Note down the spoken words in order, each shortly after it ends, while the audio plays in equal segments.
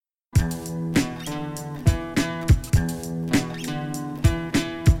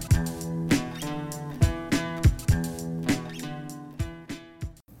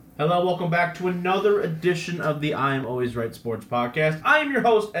Hello, welcome back to another edition of the I Am Always Right Sports Podcast. I am your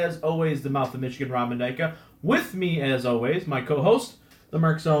host, as always, the Mouth of Michigan, Rob Mendyka. With me, as always, my co-host, the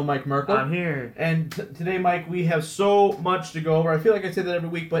Merck's own Mike Merkel. I'm here. And today, Mike, we have so much to go over. I feel like I say that every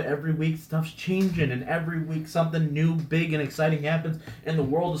week, but every week stuff's changing, and every week something new, big, and exciting happens in the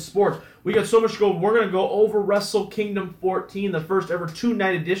world of sports. We got so much to go. We're going to go over Wrestle Kingdom 14, the first ever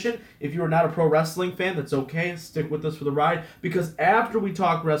two-night edition. If you are not a pro wrestling fan, that's okay. Stick with us for the ride, because after we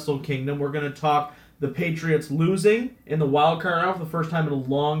talk Wrestle Kingdom, we're going to talk the Patriots losing in the wild card round for the first time in a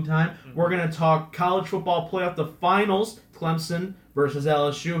long time. We're going to talk college football playoff, the finals, Clemson versus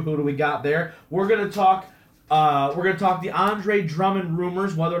LSU. Who do we got there? We're going to talk the Andre Drummond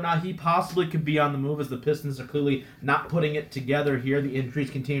rumors, whether or not he possibly could be on the move, as the Pistons are clearly not putting it together here. The injuries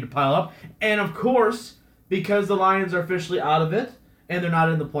continue to pile up. And of course, because the Lions are officially out of it and they're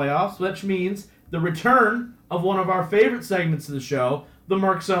not in the playoffs, which means the return of one of our favorite segments of the show, the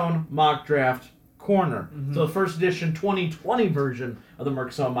Merck's Own Mock Draft Corner. So the first edition 2020 version of the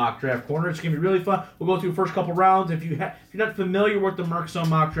Merck's Own Mock Draft Corner. It's going to be really fun. We'll go through the first couple rounds. If you're not familiar with the Merck's Own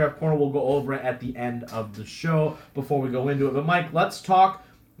Mock Draft Corner, we'll go over it at the end of the show before we go into it. But Mike, let's talk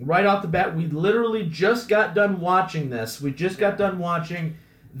right off the bat. We literally just got done watching this. We just got done watching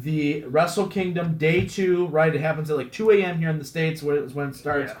the Wrestle Kingdom Day 2, right? It happens at like 2 a.m. here in the States when it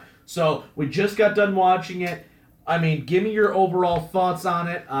starts. Yeah. So we just got done watching it. I mean, give me your overall thoughts on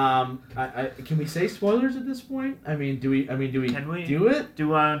it. Can we say spoilers at this point? Do we do it? Do you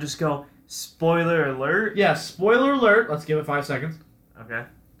want to just go spoiler alert? Yeah, spoiler alert. Let's give it 5 seconds. Okay.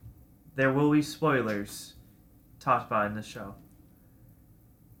 There will be spoilers talked about in the show.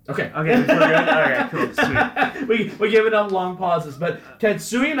 Okay. Okay, we're good? Alright, cool, sweet. we give enough long pauses. But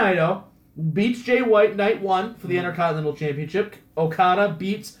Tetsuya Naito beats Jay White night 1 for the Intercontinental Championship. Okada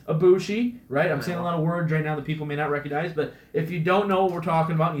beats Ibushi, right? I'm saying a lot of words right now that people may not recognize, but if you don't know what we're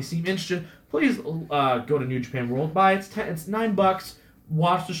talking about and you seem interested, please go to New Japan World. Buy it's $9.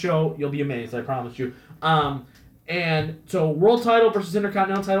 Watch the show. You'll be amazed, I promise you. And so world title versus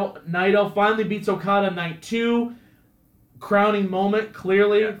Intercontinental title. Naito finally beats Okada night 2. Crowning moment,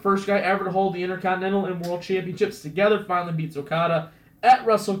 clearly. Yeah. First guy ever to hold the Intercontinental and World Championships together. Finally beats Okada at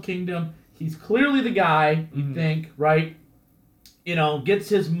Wrestle Kingdom. He's clearly the guy, you think, right? Gets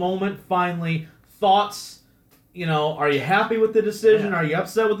his moment finally. Thoughts, are you happy with the decision? Yeah. Are you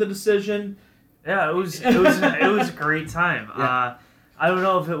upset with the decision? Yeah, it was a great time. Yeah. I don't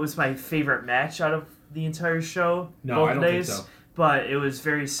know if it was my favorite match out of the entire show. No, both I don't days, think so. But it was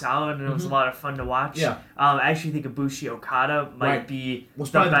very solid and it was a lot of fun to watch. Yeah. I actually think Ibushi Okada might be the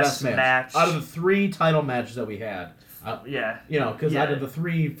best match out of the 3 title matches that we had. Because out of the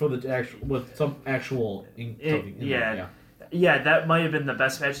 3 for the actual with some actual that might have been the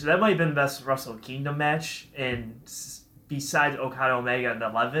best match. That might have been the best Wrestle Kingdom match, and besides Okada Omega and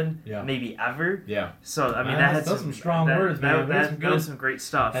 11, maybe ever. Yeah. So I mean that's some strong words, man. That was some great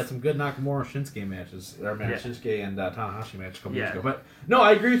stuff. Had some good Nakamura Shinsuke matches. Shinsuke and Tanahashi match a couple years ago. But no,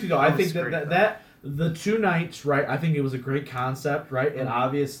 I agree with you though. I think that the 2 nights, right? I think it was a great concept, right? And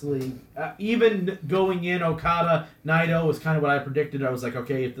obviously, even going in, Okada Naito was kind of what I predicted. I was like,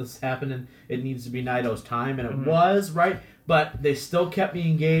 okay, if this happened, it needs to be Naito's time, and it was, right? But they still kept me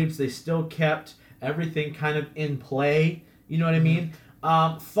engaged. They still kept everything kind of in play. You know what I mean?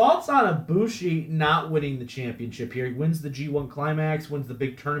 Thoughts on Ibushi not winning the championship here? He wins the G1 Climax, wins the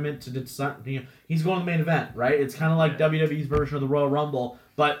big tournament he's going to the main event, right? It's kind of like WWE's version of the Royal Rumble,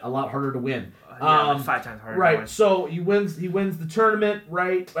 but a lot harder to win. Like 5 times harder. Right. So he wins the tournament,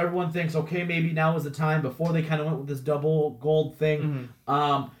 right? Everyone thinks, okay, maybe now is the time. Before they kind of went with this double gold thing.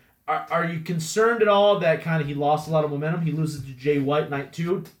 Are you concerned at all that kind of he lost a lot of momentum? He loses to Jay White night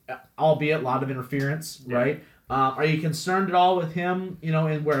 2, albeit a lot of interference, right? Are you concerned at all with him,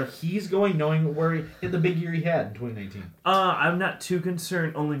 and where he's going, knowing where in the big year he had in 2019? I'm not too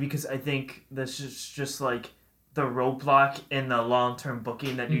concerned, only because I think this is just like the roadblock in the long-term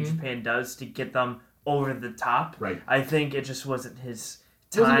booking that New Japan does to get them over the top. Right. I think it just wasn't his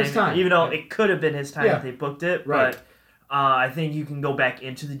time. Even though it could have been his time if they booked it. Right. But I think you can go back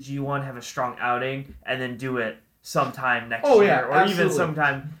into the G1, have a strong outing, and then do it sometime next year, or absolutely. Even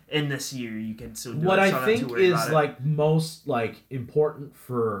sometime in this year. You can still do what it. I think is most important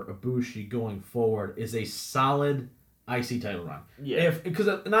for Ibushi going forward is a solid IC title run. Yeah. Because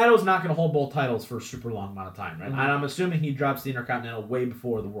Naito's not going to hold both titles for a super long amount of time, right? And I'm assuming he drops the Intercontinental way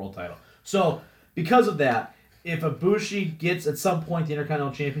before the world title. So because of that, if Ibushi gets at some point the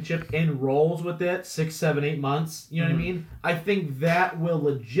Intercontinental Championship and rolls with it 6, 7, 8 months, you know what I mean? I think that will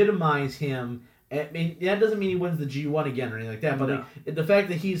legitimize him. I mean, that doesn't mean he wins the G1 again or anything like that, but the fact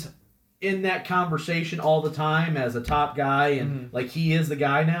that he's in that conversation all the time as a top guy, and like he is the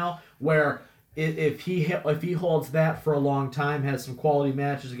guy now. Where if he holds that for a long time, has some quality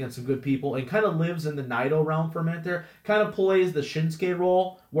matches against some good people, and kind of lives in the Naito realm for a minute there, kind of plays the Shinsuke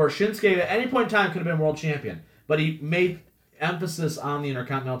role, where Shinsuke at any point in time could have been world champion, but he made emphasis on the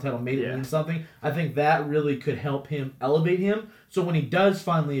Intercontinental title, made it mean something. I think that really could help him elevate him. So when he does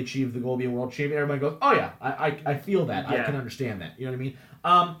finally achieve the goal of being world champion, everybody goes, "Oh yeah, I feel that. I can understand that." You know what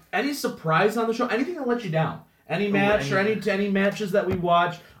I mean? Any surprise on the show? Anything that let you down? Any match or any matches that we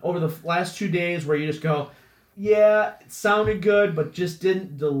watched over the last 2 days where you just go, yeah, it sounded good, but just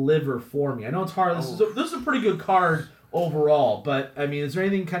didn't deliver for me. I know it's hard. This is a pretty good card overall, but I mean, is there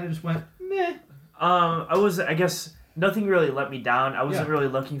anything kind of just went meh? I guess nothing really let me down. I wasn't really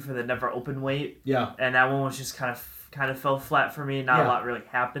looking for the never open weight. Yeah. And that one was just kind of fell flat for me. Not a lot really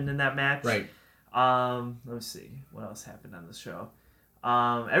happened in that match. Right. Let's see what else happened on the show.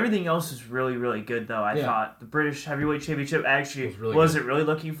 Everything else was really, really good, though. I thought the British Heavyweight Championship actually wasn't really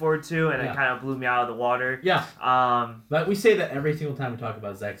looking forward to, and it kind of blew me out of the water. Yeah. But we say that every single time we talk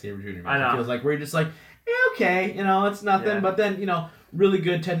about Zack Sabre Jr. I know. It feels like we're just like, okay, it's nothing. Yeah. But then, really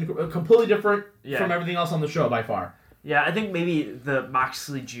good technical, completely different from everything else on the show by far. Yeah, I think maybe the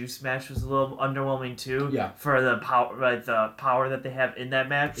Moxley Juice match was a little underwhelming too. Yeah. For the power that they have in that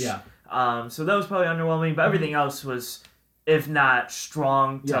match. Yeah. So that was probably underwhelming, but everything else was, if not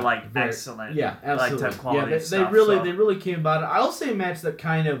strong, to excellent. Yeah, absolutely. Type quality they really came about it. I'll say a match that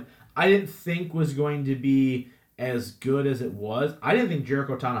kind of I didn't think was going to be as good as it was. I didn't think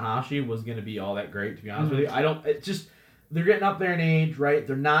Jericho Tanahashi was going to be all that great, to be honest with you. They're getting up there in age, right?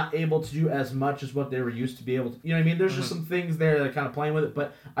 They're not able to do as much as what they were used to be able to. You know what I mean? There's just some things there that are kind of playing with it.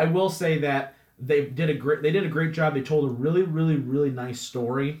 But I will say that they did a great job. They told a really, really, really nice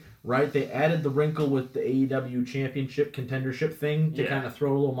story, right? They added the wrinkle with the AEW Championship contendership thing to kind of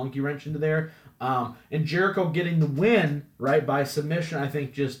throw a little monkey wrench into there. And Jericho getting the win, right, by submission, I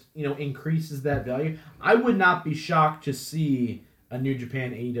think just, increases that value. I would not be shocked to see a New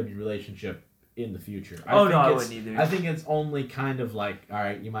Japan AEW relationship in the future. I wouldn't either. I think it's only kind of like, all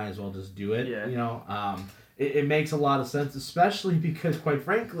right, you might as well just do it. Yeah. It makes a lot of sense, especially because, quite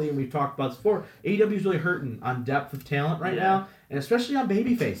frankly, and we've talked about this before, AEW is really hurting on depth of talent right now, and especially on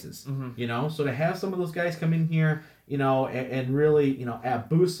baby faces. So to have some of those guys come in here, and really,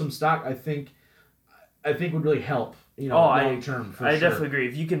 boost some stock, I think would really help. Long term. I definitely agree.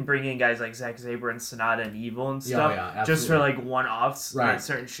 If you can bring in guys like Zack Sabre and Sonata and Evil and stuff, just for one-offs on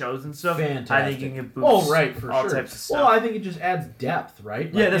certain shows and stuff, fantastic. I think you can boost all types of stuff. Well, I think it just adds depth,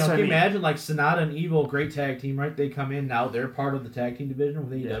 right? That's what I mean. Imagine Sonata and Evil, great tag team, right? They come in now; they're part of the tag team division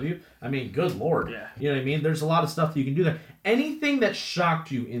with AEW. Yeah. I mean, good lord, you know what I mean? There's a lot of stuff that you can do there. Anything that shocked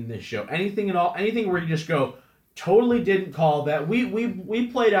you in this show, anything at all, anything where you just go, totally didn't call that. We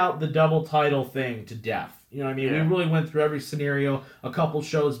played out the double title thing to death. You know what I mean? Yeah. We really went through every scenario. A couple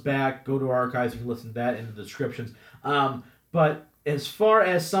shows back, go to our archives, you can listen to that in the descriptions. But as far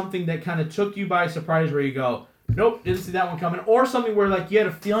as something that kind of took you by surprise where you go, nope, didn't see that one coming, or something where you had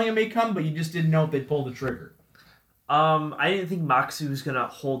a feeling it may come, but you just didn't know if they'd pull the trigger. I didn't think Moxley was going to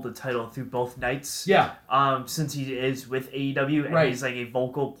hold the title through both nights. Yeah. Since he is with AEW and he's a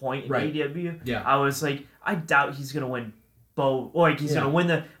vocal point in AEW. Yeah. I was like, I doubt he's going to win both. Or he's going to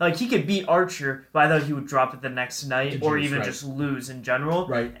win he could beat Archer, but I thought he would drop it the next night or even just lose in general.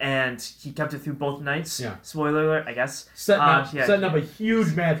 Right. And he kept it through both nights. Yeah. Spoiler alert, I guess. Setting up a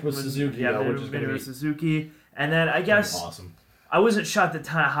huge match with Suzuki. Which is going to be Suzuki. And then I guess awesome. I wasn't shocked that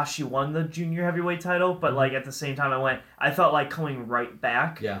Tanahashi won the junior heavyweight title, but at the same time I felt like coming right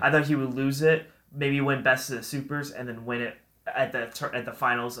back. Yeah. I thought he would lose it, maybe win Best of the Supers, and then win it at the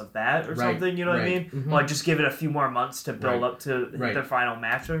finals of that or something. You know what I mean? Mm-hmm. Just give it a few more months to build up to the final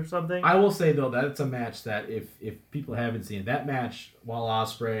match or something. I will say though that it's a match that if people haven't seen that match, Will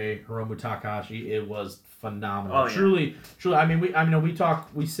Ospreay, Hiromu Takahashi, it was phenomenal. Oh, yeah. Truly. I mean,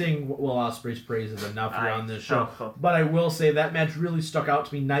 we sing Will Ospreay's praises enough here on this show. But I will say that match really stuck out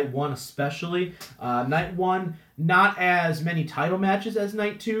to me. Night 1 especially. Night 1, not as many title matches as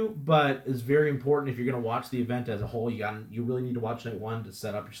Night 2, but is very important if you're going to watch the event as a whole. You really need to watch Night 1 to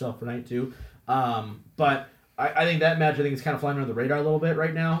set up yourself for Night 2. But I think that match is kind of flying under the radar a little bit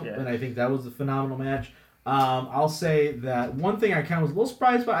right now. Yeah. And I think that was a phenomenal match. I'll say that one thing I kind of was a little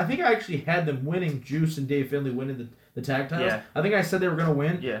surprised about, I think I actually had them winning, Juice and Dave Finlay winning the tag titles. Yeah. I think I said they were going to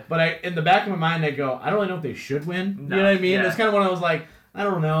win. Yeah. But in the back of my mind, I go, I don't really know if they should win. No. You know what I mean? Yeah. It's kind of when I was like, I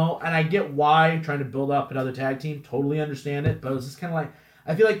don't know. And I get why, trying to build up another tag team. Totally understand it. But it was just kind of like,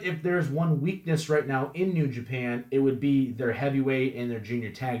 I feel like if there's one weakness right now in New Japan, it would be their heavyweight and their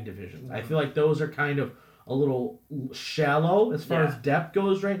junior tag divisions. Mm-hmm. I feel like those are kind of shallow as far as depth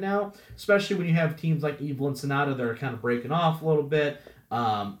goes right now, especially when you have teams like Evil and Sonata that are kind of breaking off a little bit.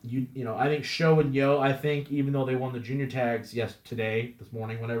 I think Show and Yo, I think even though they won the junior tags this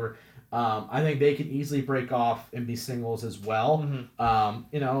morning, whatever, I think they could easily break off and be singles as well. And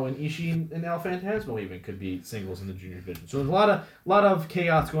Ishii and El Phantasmo even could be singles in the junior division. So there's a lot of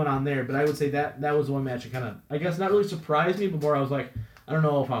chaos going on there. But I would say that was one match that kind of, I guess, not really surprised me, but more I was like, I don't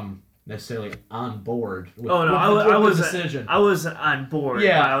know if I'm necessarily on board with, I was the decision. I wasn't on board.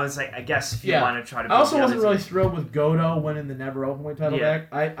 Yeah. But I was like, I guess if you want to try to. I also wasn't really thrilled with Goto winning the Never Openweight title back.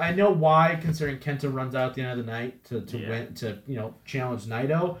 I know why, considering Kenta runs out at the end of the night to win, to challenge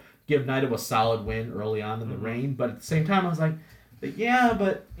Naito, give Naito a solid win early on in the reign. But at the same time, I was like,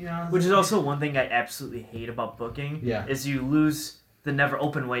 which is also one thing I absolutely hate about booking. Yeah. Is you lose the Never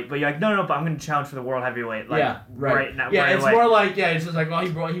Openweight, but you're like, no, but I'm going to challenge for the World Heavyweight. Like, right now. Yeah, it's more like, it's just like, well,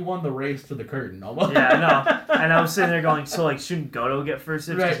 he won the race to the curtain almost. Yeah, no. And I was sitting there going, so, like, shouldn't Goto get first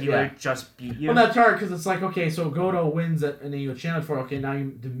because he just beat you? Well, that's hard because it's like, okay, so Goto wins it, and then you challenge for, okay, now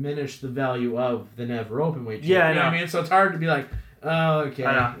you diminish the value of the Never Openweight. Yeah, you know what I mean? So it's hard to be like, oh, okay.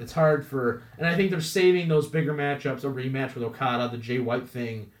 It's hard for, and I think they're saving those bigger matchups, a rematch with Okada, the Jay White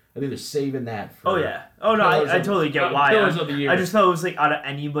thing. I think they're saving that for... Oh, yeah. Oh, no, I totally get why. I just thought it was like out of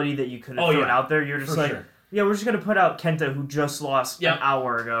anybody that you could have thrown out there, you're just like, yeah, we're just going to put out Kenta, who just lost an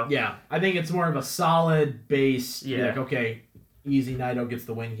hour ago. Yeah, I think it's more of a solid base. Yeah. Like, okay, easy, Naito gets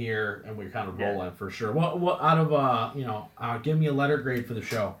the win here, and we're kind of rolling for sure. What out of, give me a letter grade for the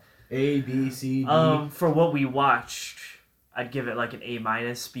show. A, B, C, D? For what we watched, I'd give it like an A-,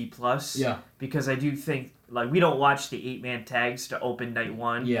 B+. Yeah. Because I do think... Like, we don't watch the 8-man tags to open night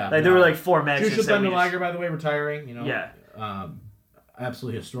one. Yeah. Like, there were, like, 4 matches. Jusha Thunder Liger, by the way, retiring, Yeah.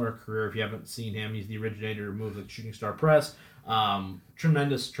 Absolutely historic career. If you haven't seen him, he's the originator of moves like Shooting Star Press.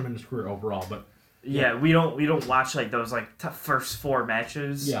 Tremendous career overall. But yeah, we don't watch, like, those, like, first 4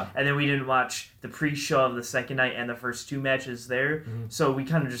 matches. Yeah. And then we didn't watch the pre-show of the second night and the first 2 matches there. Mm-hmm. So we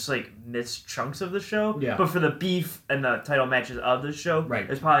kind of just, like, missed chunks of the show. Yeah. But for the beef and the title matches of the show,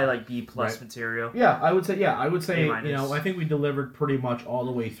 it's probably, like, B+ material. Yeah, I would say, I think we delivered pretty much all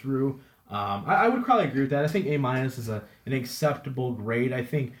the way through. I would probably agree with that. I think A- is an acceptable grade. I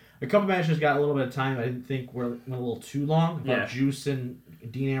think a couple matches got a little bit of time. I didn't think went a little too long. I thought Juice and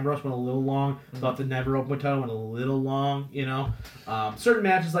Dean Ambrose went a little long. Thought the Never Openweight title went a little long. Certain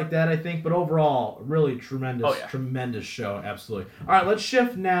matches like that, I think, but overall, really tremendous show. Absolutely. All right, let's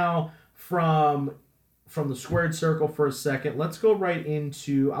shift now from the squared circle for a second. Let's go right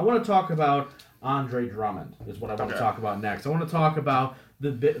into. I want to talk about Andre Drummond. Is what I want to talk about next. I want to talk about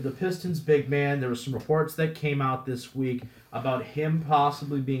the Pistons big man. There were some reports that came out this week about him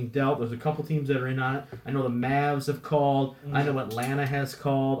possibly being dealt. There's a couple teams that are in on it. I know the Mavs have called. I know Atlanta has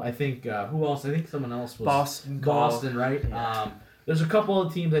called. I think who else? I think someone else was Boston, right? Yeah. There's a couple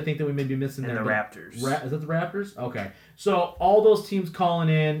of teams I think that we may be missing and there. The Raptors. Is that the Raptors? Okay. So all those teams calling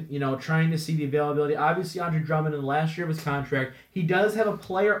in, trying to see the availability. Obviously, Andre Drummond in the last year of his contract, he does have a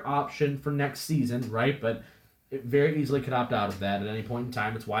player option for next season, right? But it very easily could opt out of that at any point in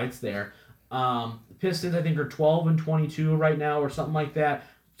time. It's why it's there. The Pistons, I think, are 12-22 right now or something like that.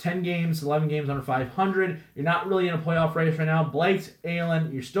 10 games, 11 games under 500. You're not really in a playoff race right now. Blake's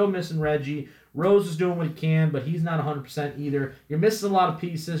ailing. You're still missing Reggie. Rose is doing what he can, but he's not 100% either. You're missing a lot of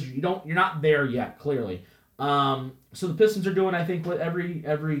pieces. You're not there yet, clearly. So the Pistons are doing, I think, what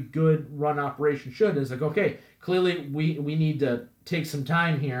every good run operation should. Is like, okay, clearly we need to take some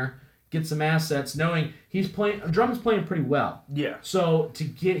time here, get some assets, knowing Drummond's playing pretty well. Yeah. So to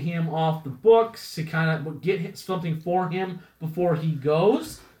get him off the books, to kind of get something for him before he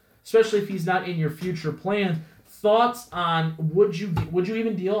goes, especially if he's not in your future plans. Thoughts on would you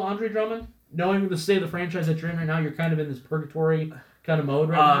even deal Andre Drummond? Knowing the state of the franchise that you're in right now, you're kind of in this purgatory kind of mode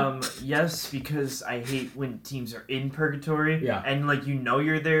right now? Yes, because I hate when teams are in purgatory. Yeah. And,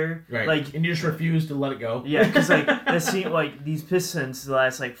 you're there. Right. And you just refuse to let it go. Yeah, because, these Pistons the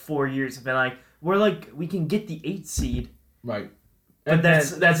last, 4 years have been we can get the 8th seed. Right. But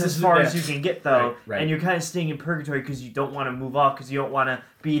that's as far as you can get, though. Right. And you're kind of staying in purgatory because you don't want to move off, because you don't want to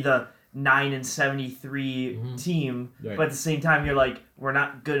be the 9-73 team. Right. But at the same time, you're we're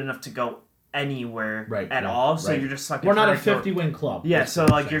not good enough to go anywhere at all, so you're just stuck in purgatory. We're not a 50-win club. Yeah,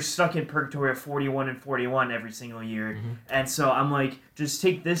 so you're stuck in purgatory of 41-41 every single year. Mm-hmm. And so I'm just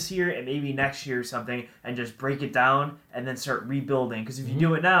take this year and maybe next year or something and just break it down and then start rebuilding. Because if you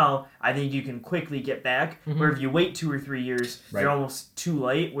do it now, I think you can quickly get back. Where if you wait 2 or 3 years, you're almost too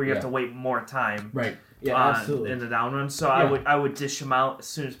late, where you have to wait more time. Right. Yeah, absolutely. In the down run. So I would dish them out as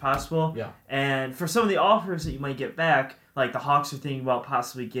soon as possible. Yeah. And for some of the offers that you might get back, the Hawks are thinking about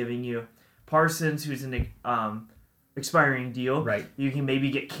possibly giving you Parsons, who's an expiring deal. Right. You can maybe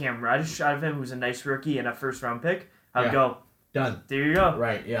get Cam Reddish out of him, who's a nice rookie and a first-round pick. I'd go. Done. There you go.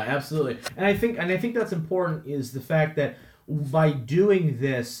 Right. Yeah. Absolutely. And I think that's important is the fact that by doing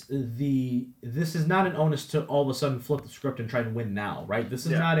this, this is not an onus to all of a sudden flip the script and try to win now. Right. This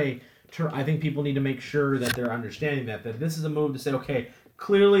is not a. I think people need to make sure that they're understanding that this is a move to say, okay,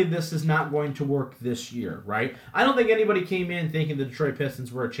 clearly this is not going to work this year, right? I don't think anybody came in thinking the Detroit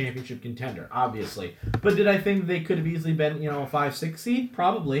Pistons were a championship contender, obviously. But did I think they could have easily been, a 5-6 seed?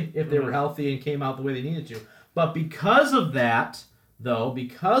 Probably, if they were healthy and came out the way they needed to. But because of that, though,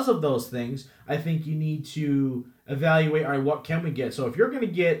 because of those things, I think you need to evaluate, all right, what can we get? So if you're going to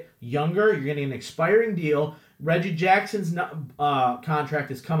get younger, you're getting an expiring deal. Reggie Jackson's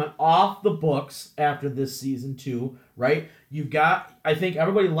contract is coming off the books after this season too, right? You've got, I think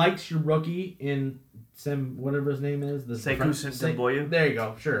everybody likes your rookie in whatever his name is. Sekou Doumbouya. There you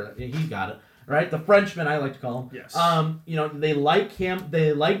go, sure, he got it. Right, the Frenchman, I like to call him. Yes. They like him.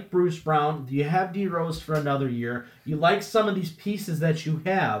 They like Bruce Brown. You have D Rose for another year. You like some of these pieces that you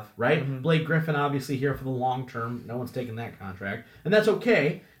have, right? Mm-hmm. Blake Griffin, obviously, here for the long term. No one's taking that contract, and that's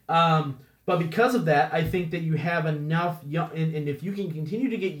okay. But because of that, I think that you have enough, and if you can continue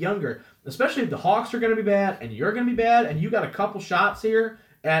to get younger, especially if the Hawks are going to be bad, and you're going to be bad, and you got a couple shots here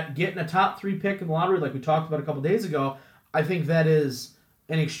at getting a top 3 pick in the lottery, like we talked about a couple days ago, I think that is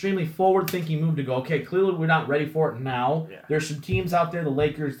an extremely forward-thinking move to go, okay, clearly we're not ready for it now. Yeah. There's some teams out there, the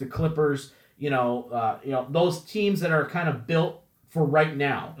Lakers, the Clippers, those teams that are kind of built for right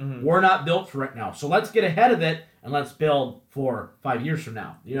now. Mm-hmm. We're not built for right now. So let's get ahead of it, and let's build for 5 years from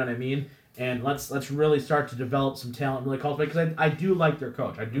now. You know what I mean? And let's really start to develop some talent, really cultivate, because I do like their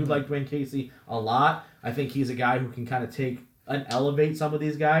coach. I do like Dwayne Casey a lot. I think he's a guy who can kind of take and elevate some of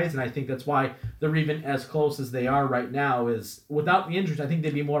these guys, and I think that's why they're even as close as they are right now. Is without the injuries, I think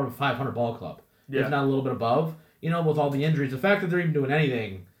they'd be more of a 500 ball club, if not a little bit above. With all the injuries, the fact that they're even doing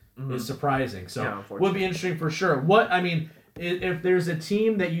anything is surprising. So would be interesting for sure. If there's a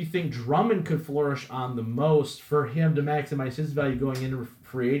team that you think Drummond could flourish on the most for him to maximize his value going into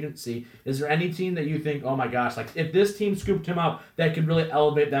free agency, is there any team that you think, oh my gosh, like if this team scooped him up, that could really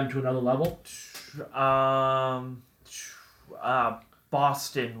elevate them to another level?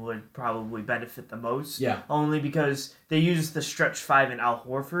 Boston would probably benefit the most. Yeah. Only because they use the stretch 5 in Al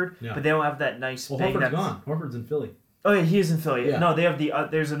Horford, but they don't have that nice big. Horford's gone. Horford's in Philly. Oh yeah, he is in Philly. Yeah. No, they have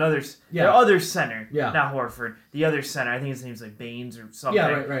there's another. Yeah. Their other center. Yeah. Not Horford. The other center. I think his name's like Baines or something. Yeah,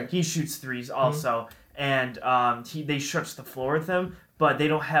 right. He shoots threes also, and they stretch the floor with him. But they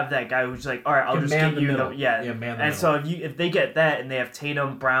don't have that guy who's like, all right, I'll just get you. Man the middle. So if they get that, and they have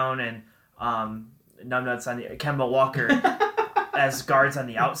Tatum, Brown, and numbnuts on the Kemba Walker as guards on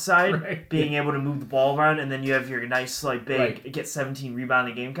the outside, being able to move the ball around, and then you have your nice big get 17 rebound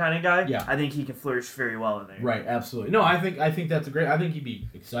a game kind of guy. Yeah. I think he can flourish very well in there. Right, absolutely. No, I think that's a great. I think he'd be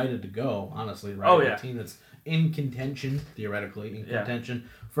excited to go. Honestly, right? Oh yeah. A team that's in contention, theoretically,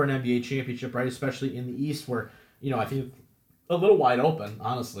 for an NBA championship, right? Especially in the East, where I think a little wide open.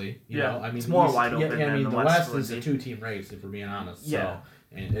 Honestly, it's more wide open. Yeah, than the West is a 2-team race, if we're being honest. Yeah. So,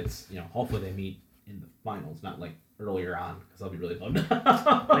 and it's hopefully they meet in the finals, not like earlier on, because I'll be really bummed.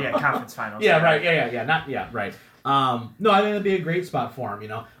 Conference finals. Yeah, right. Yeah, right. No, I think that'd be a great spot for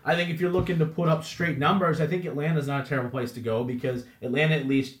him. I think if you're looking to put up straight numbers, I think Atlanta's not a terrible place to go, because Atlanta, at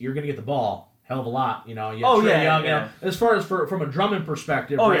least, you're going to get the ball hell of a lot. You have Trae Young. As far as from a Drummond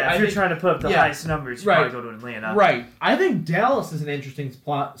perspective. Oh yeah, if you're trying to put up the highest numbers, you probably go to Atlanta. Right. I think Dallas is an interesting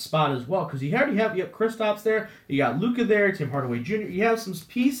spot as well, because you already have Kristaps there, you got Luka there, Tim Hardaway Jr. You have some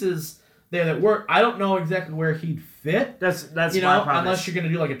pieces there that work. I don't know exactly where he'd fit. That's my problem. Unless you're going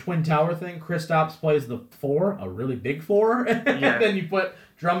to do like a twin tower thing. Kristaps plays the 4, a really big 4, and then you put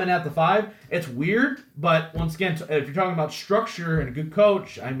Drummond at the 5. It's weird, but once again, if you're talking about structure and a good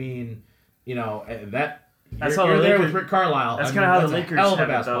coach, I mean, that's how you're there with Rick Carlisle. That's kind of how the Lakers have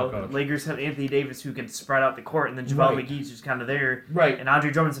it, though. Coach. Lakers have Anthony Davis who can spread out the court, and then JaVale McGee's just kind of there. Right. And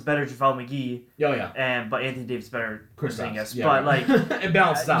Andre Drummond's a better JaVale McGee. Oh, yeah. But Anthony Davis is better Porzingis. Yeah, but it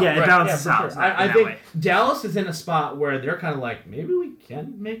balances out. Yeah, it balances out. Sure. I think Dallas is in a spot where they're kind of like, maybe we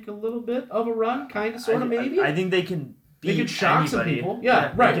can make a little bit of a run, kind of, sort of, maybe. I think they can They could shock some people.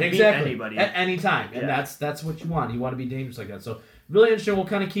 Yeah, right, exactly. At any time. And that's what you want. You want to be dangerous like that. So really interesting. We'll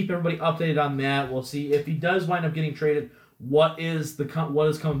kind of keep everybody updated on that. We'll see if he does wind up getting traded, what is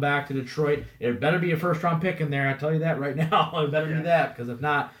coming back to Detroit. It better be a first-round pick in there. I tell you that right now. It better be that, because if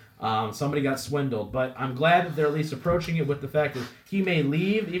not, somebody got swindled. But I'm glad that they're at least approaching it with the fact that he may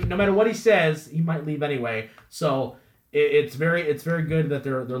leave. Even no matter what he says, he might leave anyway. So it's very good that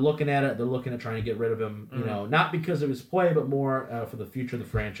they're looking at it. They're looking at trying to get rid of him. You know, not because of his play, but more for the future of the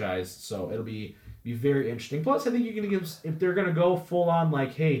franchise. So it'll be very interesting. Plus, I think you're going to give, if they're going to go full on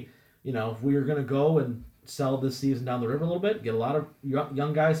like, hey, you know, if we're going to go and sell this season down the river a little bit, get a lot of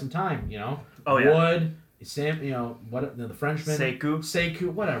young guys some time. You know, Wood. Sam, you know, the Frenchman?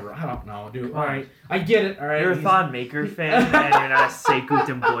 Sekou, whatever. I don't know, dude. All right. I get it, all right. You're a Thon Maker fan, and you're not a Sekou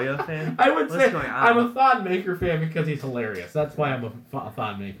Doumbouya fan? I would say I'm a Thon Maker fan because he's hilarious. That's why I'm a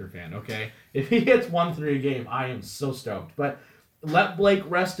Thon Maker fan, okay? If he hits 1-3 a game, I am so stoked. But let Blake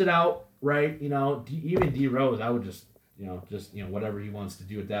rest it out, right? You know, even D Rose, I would just whatever he wants to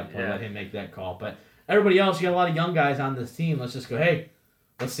do at that point, let him make that call. But everybody else, you got a lot of young guys on this team. Let's just go, hey,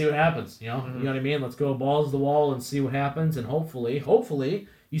 let's see what happens, you know? You know what I mean? Let's go balls to the wall and see what happens, and hopefully,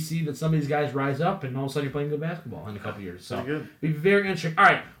 you see that some of these guys rise up, and all of a sudden you're playing good basketball in a couple years. So, it'll be very interesting. All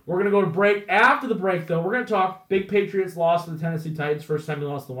right, we're going to go to break. After the break, though, we're going to talk big Patriots loss to the Tennessee Titans. First time they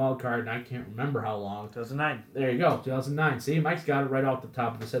lost the wild card, and I can't remember how long. 2009. There you go, 2009. See, Mike's got it right off the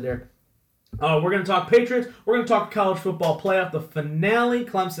top of his head there. We're going to talk Patriots. We're going to talk college football playoff, the finale,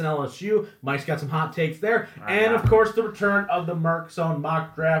 Clemson LSU. Mike's got some hot takes there. And, of course, the return of the Mark Zone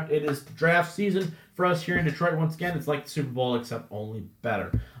mock draft. It is draft season for us here in Detroit once again. It's like the Super Bowl, except only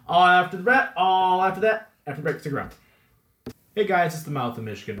better. After the break, stick around. Hey, guys, it's the Mouth of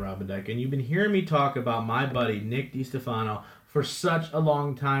Michigan, Robin Dyke, and you've been hearing me talk about my buddy, Nick DiStefano, for such a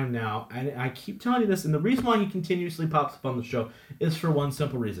long time now. And I keep telling you this, and the reason why he continuously pops up on the show is for one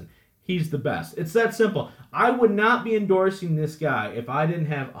simple reason. He's the best. It's that simple. I would not be endorsing this guy if I didn't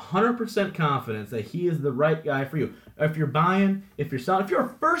have 100% confidence that he is the right guy for you. If you're buying, if you're selling, if you're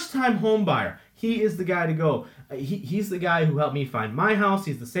a first-time home buyer, he is the guy to go. He's the guy who helped me find my house.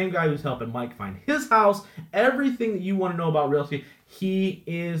 He's the same guy who's helping Mike find his house. Everything that you want to know about real estate, he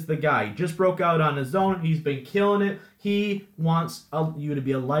is the guy. He just broke out on his own. He's been killing it. He wants you to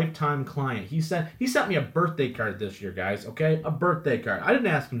be a lifetime client. He sent me a birthday card this year, guys, okay? A birthday card. I didn't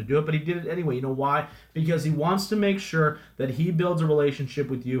ask him to do it, but he did it anyway. You know why? Because he wants to make sure that he builds a relationship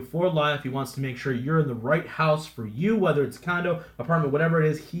with you for life. He wants to make sure you're in the right house for you, whether it's condo, apartment, whatever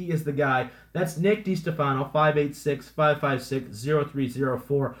it is. He is the guy. That's Nick DiStefano,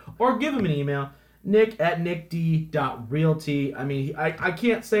 586-556-0304, or give him an email, nick@nickd.realty. I mean, I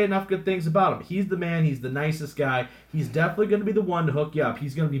can't say enough good things about him. He's the man. He's the nicest guy. He's definitely going to be the one to hook you up.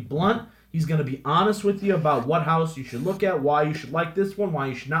 He's going to be blunt. He's going to be honest with you about what house you should look at, why you should like this one, why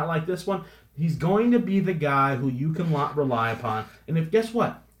you should not like this one. He's going to be the guy who you can rely upon. And guess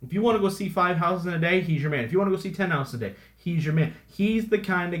what? If you want to go see 5 houses in a day, he's your man. If you want to go see 10 houses a day, he's your man. He's the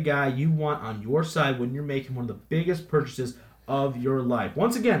kind of guy you want on your side when you're making one of the biggest purchases of your life.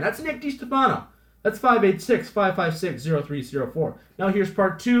 Once again, that's Nick DiStefano. That's 586-556-0304. Now here's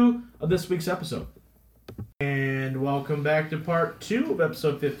part 2 of this week's episode. And welcome back to part 2 of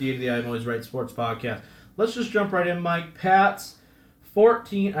episode 58 of the I'm Always Right Sports Podcast. Let's just jump right in, Mike. Pats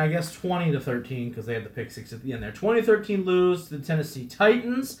 20 to 13, because they had the pick 6 at the end there. 2013 lose to the Tennessee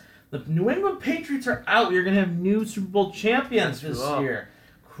Titans. The New England Patriots are out. You're going to have new Super Bowl champions this year.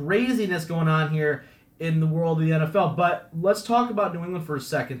 Craziness going on here in the world of the NFL. But let's talk about New England for a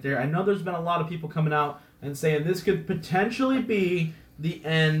second there. I know there's been a lot of people coming out and saying this could potentially be the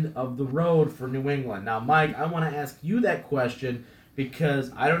end of the road for New England. Now, Mike, I want to ask you that question because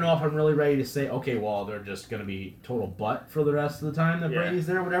I don't know if I'm really ready to say, okay, well, they're just going to be total butt for the rest of the time that Brady's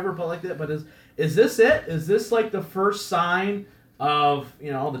there or whatever, but like that. But is this it? Is this like the first sign of,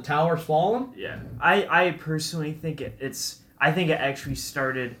 the tower's falling? Yeah. I personally think I think it actually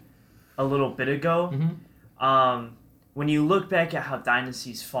started a little bit ago. Mm-hmm. When you look back at how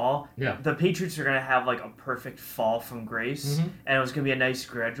dynasties fall, the Patriots are going to have like a perfect fall from grace, and it was going to be a nice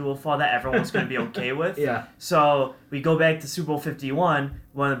gradual fall that everyone's going to be okay with. So we go back to Super Bowl 51,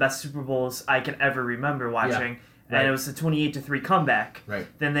 one of the best Super Bowls I can ever remember watching. And it was the 28-3 comeback.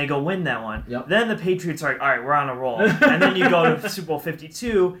 Then they go win that one. Then the Patriots are like, all right, we're on a roll. And then you go to Super Bowl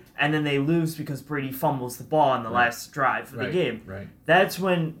 52, and then they lose because Brady fumbles the ball on the last drive of the game. That's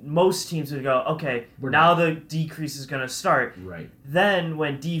when most teams would go, okay, now the decrease is going to start. Then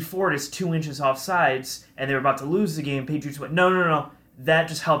when Dee Ford is 2 inches off sides, and they were about to lose the game, Patriots went, no. That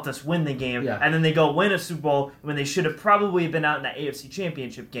just helped us win the game. And then they go win a Super Bowl when they should have probably been out in that AFC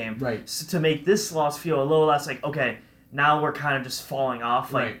Championship game. So to make this loss feel a little less like, okay, now we're kind of just falling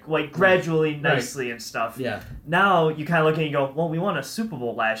off, like gradually, nicely and stuff. Now you kind of look at it and go, well, we won a Super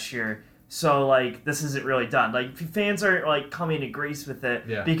Bowl last year, so like this isn't really done. Like fans aren't like coming to grace with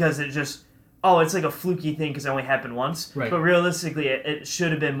it because it just, it's like a fluky thing because it only happened once. But realistically, it should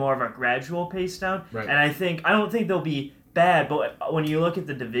have been more of a gradual pace down. And I don't think they'll be bad, but when you look at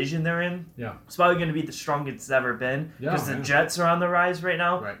the division they're in, it's probably going to be the strongest it's ever been because the Jets are on the rise right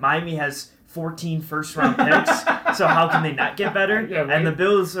now. Right. Miami has 14 first-round picks, so how can they not get better? And the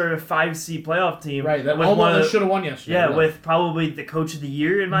Bills are a 5-seed playoff team. Right, that almost should have won yesterday. Yeah, with probably the coach of the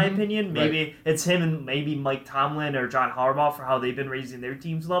year, in my opinion. Maybe it's him and maybe Mike Tomlin or John Harbaugh for how they've been raising their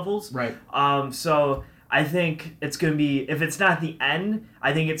team's levels. Right. So I think it's going to be, if it's not the end,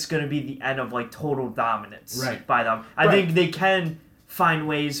 I think it's going to be the end of like total dominance by them. I think they can find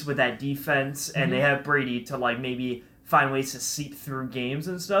ways with that defense, and they have Brady to like maybe find ways to seep through games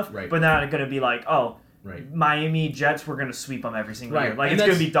and stuff, but they're not going to be like, Miami Jets, we're going to sweep them every single year. Like, and it's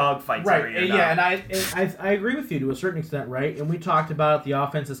going to be dogfights every year. Yeah, and I agree with you to a certain extent, right? And we talked about it, the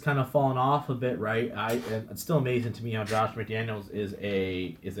offense has kind of fallen off a bit, right? It's still amazing to me how Josh McDaniels is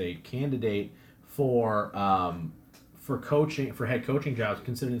a candidate for coaching, for head coaching jobs,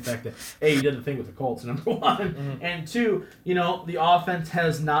 considering the fact that A, he did the thing with the Colts, number one, and two, the offense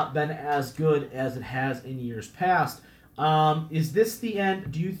has not been as good as it has in years past. Is this the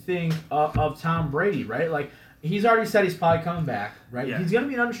end, do you think, of Tom Brady, right? Like, he's already said he's probably coming back, right? Yeah. He's going to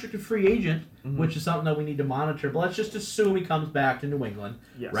be an unrestricted free agent, which is something that we need to monitor. But let's just assume he comes back to New England,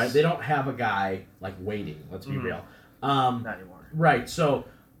 right? They don't have a guy, like, waiting. Let's be real. Not anymore. Right, so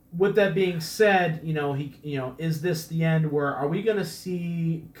with that being said, is this the end where are we going to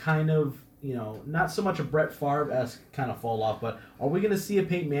see kind of, not so much a Brett Favre-esque kind of fall off, but are we going to see a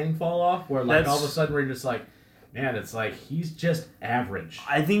Peyton Manning fall off where, like, all of a sudden we're just like, man, it's like he's just average.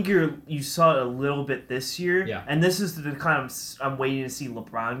 I think you saw it a little bit this year, and this is the kind of I'm waiting to see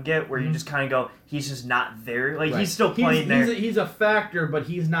LeBron get, where you just kind of go, he's just not there. Like he's still playing there. He's a factor, but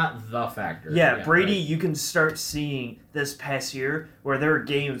he's not the factor. Yeah, Brady, you can start seeing this past year where there are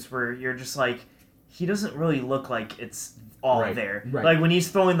games where you're just like, he doesn't really look like it's all there. Right. Like when he's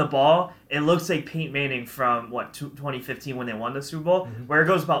throwing the ball, it looks like Peyton Manning from 2015 when they won the Super Bowl, where it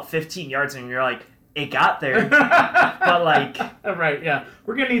goes about 15 yards, and you're like, it got there, but like,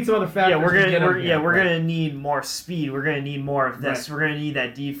 we're gonna need some other factors. Yeah, we're gonna need more speed. We're gonna need more of this. We're gonna need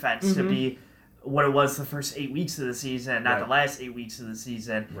that defense to be what it was the first 8 weeks of the season, not the last 8 weeks of the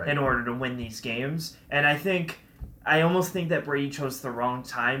season, in order to win these games. And I almost think that Brady chose the wrong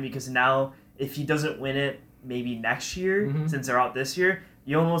time, because now if he doesn't win it, maybe next year, since they're out this year,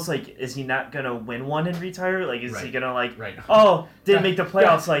 you almost like, is he not gonna win one and retire? Like, is he gonna didn't make the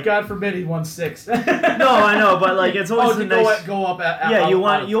playoffs? Like, God forbid he won 6. No, I know, but like it's always nice. Go up. You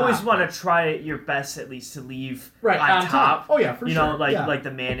always want to try your best at least to leave on top. Oh yeah, for sure. Like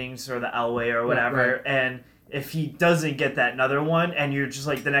the Mannings or the Elway or whatever, and if he doesn't get that another one, and you're just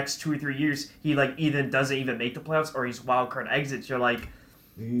like the next 2 or 3 years, he like either doesn't even make the playoffs or he's wild card exits. You're like,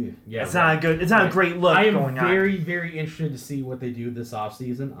 it's not good. It's not a great look. I am very, very interested to see what they do this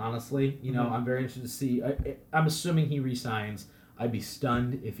offseason, honestly. I'm very interested to see. I'm assuming he resigns. I'd be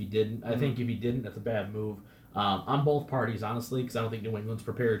stunned if he didn't. I think if he didn't, that's a bad move. On both parties, honestly, because I don't think New England's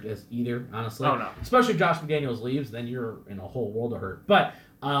prepared as either, honestly. Oh, no. Especially if Josh McDaniels leaves, then you're in a whole world of hurt. But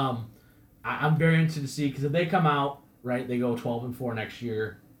I'm very interested to see, because if they come out, right, they go 12-4 next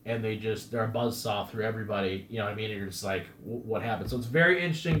year, and they're a buzzsaw through everybody, you know what I mean? And you're just like, what happened? So it's very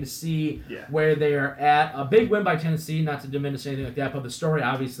interesting to see where they are at. A big win by Tennessee, not to diminish anything like that, but the story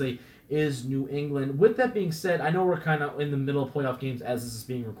obviously is New England. With that being said, I know we're kind of in the middle of playoff games as this is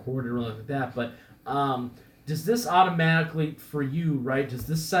being recorded or anything like that, but does this automatically, for you, right, does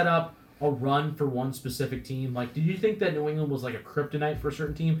this set up a run for one specific team? Like, did you think that New England was like a kryptonite for a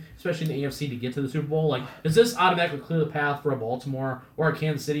certain team, especially in the AFC, to get to the Super Bowl? Like, does this automatically clear the path for a Baltimore or a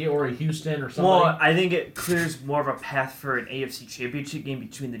Kansas City or a Houston or something? Well, I think it clears more of a path for an AFC championship game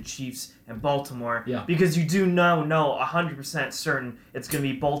between the Chiefs and Baltimore. Yeah. Because you do know 100% certain it's going to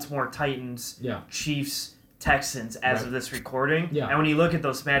be Baltimore Titans, Chiefs, Texans as of this recording. Yeah. And when you look at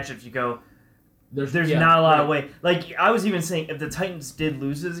those matchups, you go, There's not a lot of way. Like, I was even saying, if the Titans did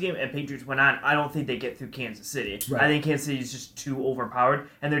lose this game and Patriots went on, I don't think they get through Kansas City. Right. I think Kansas City is just too overpowered,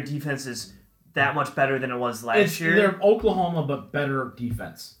 and their defense is that much better than it was last year. They're Oklahoma, but better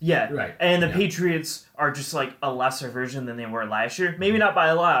defense. Yeah. Right. And the Patriots are just like a lesser version than they were last year. Maybe not by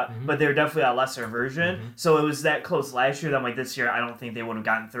a lot, but they're definitely a lesser version. So it was that close last year that, like, this year, I don't think they would have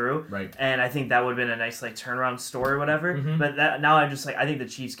gotten through. Right. And I think that would have been a nice, like, turnaround story or whatever. But now I'm just like, I think the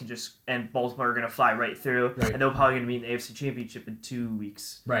Chiefs can just, and Baltimore are going to fly right through. Right. And they're probably going to be in the AFC Championship in 2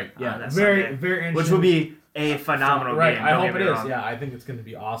 weeks. Right. Yeah. Very Sunday, very interesting. which will be a phenomenal game. I hope it is. Yeah, I think it's going to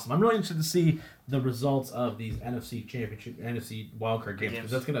be awesome. I'm really interested to see the results of these NFC Championship, NFC wildcard games,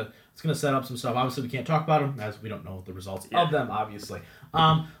 because it's gonna set up some stuff. Obviously, we can't talk about them as we don't know the results of them. Obviously,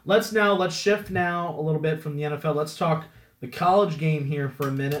 let's shift now a little bit from the NFL. Let's talk the college game here for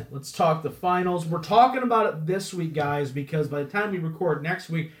a minute. Let's talk the finals. We're talking about it this week, guys, because by the time we record next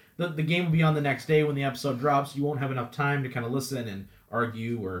week, the game will be on the next day when the episode drops. You won't have enough time to kind of listen and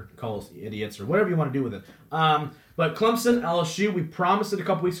argue or call us idiots or whatever you want to do with it. But Clemson, LSU, we promised it a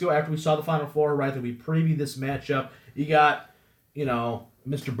couple weeks ago after we saw the Final Four, right, that we previewed this matchup. You got,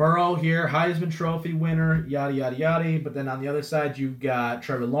 Mr. Burrow here, Heisman Trophy winner, yada, yada, yada. But then on the other side, you've got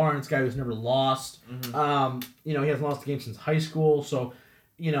Trevor Lawrence, guy who's never lost. Mm-hmm. He hasn't lost a game since high school. So,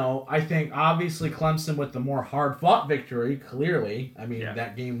 I think obviously Clemson with the more hard-fought victory, clearly. I mean,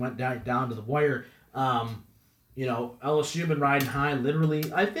 that game went down to the wire. LSU been riding high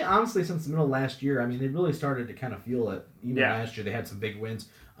literally, I think, honestly, since the middle of last year. I mean, they really started to kind of feel it. Even last year, they had some big wins.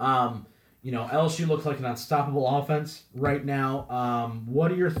 LSU looks like an unstoppable offense right now.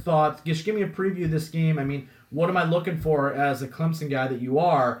 What are your thoughts? Just give me a preview of this game. I mean, what am I looking for as a Clemson guy that you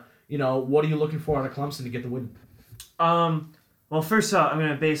are? What are you looking for out of Clemson to get the win? Well, first off, I'm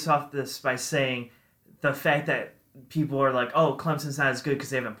going to base off this by saying the fact that people are like, oh, Clemson's not as good because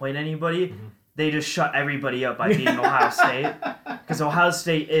they haven't played anybody. Mm-hmm. They just shut everybody up by beating Ohio State. Because Ohio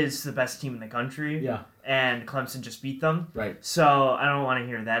State is the best team in the country. Yeah. And Clemson just beat them. Right. So I don't want to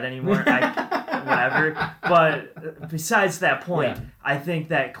hear that anymore. Whatever. But besides that point, I think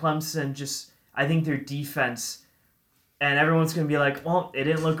that Clemson I think their defense, and everyone's going to be like, well, it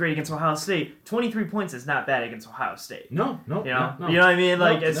didn't look great against Ohio State. 23 points is not bad against Ohio State. No. You know what I mean?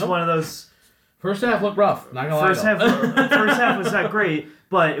 Like, it's one of those... First half looked rough. Not gonna first half was not great,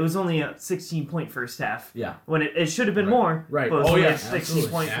 but it was only a 16-point first half. Yeah. When it should have been more. Right. But it was only 16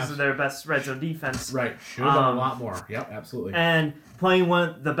 points because of their best red zone defense. Right. Should have done a lot more. Yep, absolutely. And playing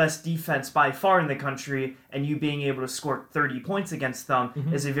the best defense by far in the country, and you being able to score 30 points against them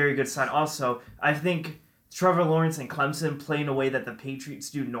is a very good sign. Also, I think Trevor Lawrence and Clemson play in a way that the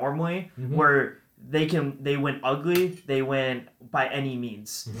Patriots do normally, where they win ugly, they win by any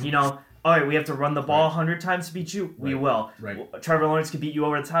means. All right, we have to run the ball 100 times to beat you. We will. Right. Trevor Lawrence can beat you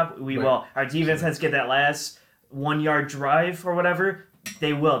over the top. We will. Our defense has to get that last 1-yard drive or whatever.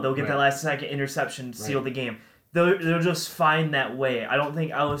 They will. They'll get that last second interception to seal the game. They'll just find that way. I don't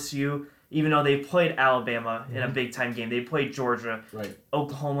think LSU, even though they played Alabama in a big time game, they played Georgia. Right.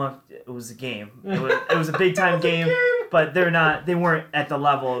 Oklahoma, it was a game. It was a big time game, but they weren't at the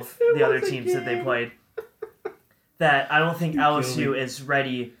level of the other teams that they played. That I don't think LSU is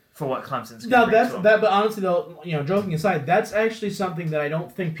ready for what Clemson's going to bring. But honestly, though, joking aside, that's actually something that I don't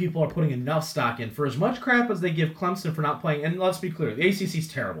think people are putting enough stock in. For as much crap as they give Clemson for not playing, and let's be clear, the ACC's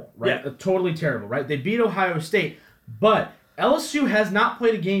terrible, right? Yeah. Totally terrible, right? They beat Ohio State, but LSU has not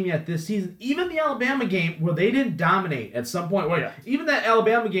played a game yet this season. Even the Alabama game, where they didn't dominate at some point. Even that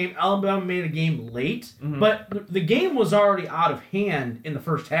Alabama game, Alabama made a game late, but the game was already out of hand in the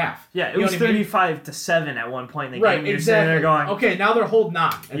first half. Yeah, it was 35-7 at one point in the game. Right, exactly. They're going, okay, now they're holding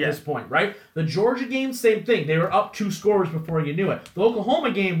on at this point, right? The Georgia game, same thing. They were up 2 scores before you knew it. The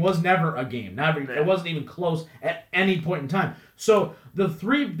Oklahoma game was never a game. It wasn't even close at any point in time. So the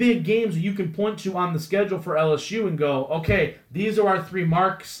 3 big games that you can point to on the schedule for LSU and go, okay, these are our 3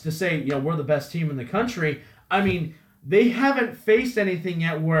 marks to say, we're the best team in the country. I mean, they haven't faced anything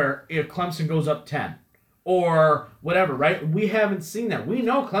yet where if Clemson goes up 10 or whatever, right? We haven't seen that. We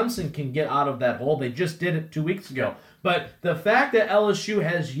know Clemson can get out of that hole. They just did it 2 weeks ago. But the fact that LSU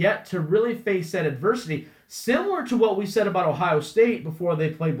has yet to really face that adversity, similar to what we said about Ohio State before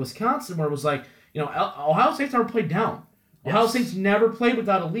they played Wisconsin, where it was like, Ohio State's never played down. Yes. Ohio State's never played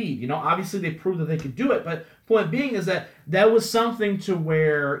without a lead. Obviously they proved that they could do it, but point being is that was something to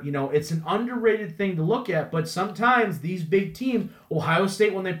where, it's an underrated thing to look at, but sometimes these big teams, Ohio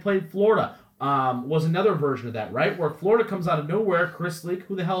State when they played Florida, was another version of that, right? Where Florida comes out of nowhere, Chris Leak,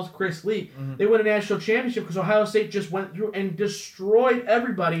 who the hell is Chris Leak? Mm-hmm. They win a national championship because Ohio State just went through and destroyed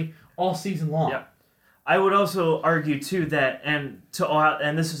everybody all season long. Yep. I would also argue too that, and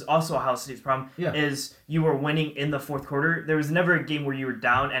this is also Ohio State's problem, is you were winning in the fourth quarter. There was never a game where you were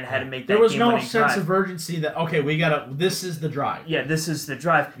down and had to make that game-winning drive. There was no sense of urgency that, okay, this is the drive. Yeah, this is the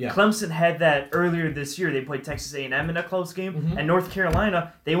drive. Yeah. Clemson had that earlier this year. They played Texas A&M in a close game, and North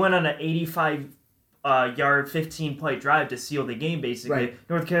Carolina, they went on an 85-yard, 15-play drive to seal the game, basically. Right.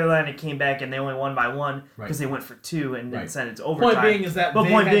 North Carolina came back and they only won by 1 because they went for 2 and then sent it to overtime. Point being is that they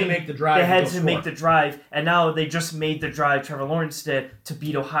had to make the drive. They had to make the drive, and now they just made the drive Trevor Lawrence did to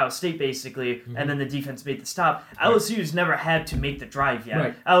beat Ohio State, basically, and then the defense made the stop. LSU's never had to make the drive yet.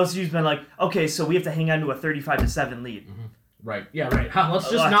 Right. LSU's been like, okay, so we have to hang on to a 35-7 lead. Right. Yeah, right.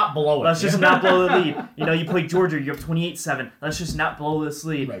 Let's just not blow it. Let's just not blow the lead. You played Georgia, you're up 28-7. Let's just not blow this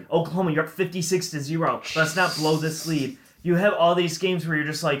lead. Right. Oklahoma, you're up 56-0. Let's not blow this lead. You have all these games where you're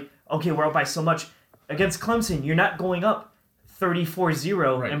just like, okay, we're up by so much. Against Clemson, you're not going up.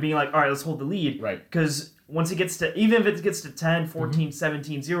 34-0 and being like, all right, let's hold the lead. Right. Because once it gets to, even if it gets to 10, 14,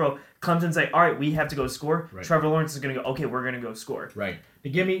 17-0, Clemson's like, all right, we have to go score. Right. Trevor Lawrence is going to go, okay, we're going to go score. Right.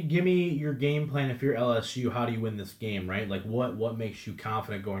 Give me your game plan if you're LSU. How do you win this game, right? Like, what makes you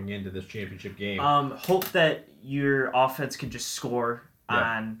confident going into this championship game? Hope that your offense can just score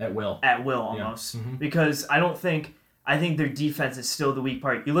at will almost. Yeah. Because I think their defense is still the weak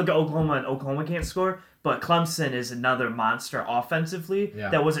part. You look at Oklahoma, and Oklahoma can't score, but Clemson is another monster offensively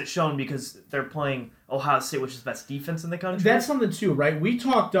that wasn't shown because they're playing Ohio State, which is the best defense in the country. That's something too, right? We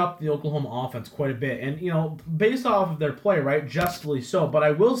talked up the Oklahoma offense quite a bit, and based off of their play, right, justly so. But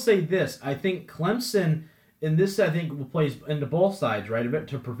I will say this: I think Clemson, in this, I think plays into both sides, right, a bit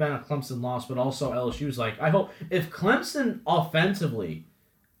to prevent a Clemson loss, but also LSU's like, I hope if Clemson offensively.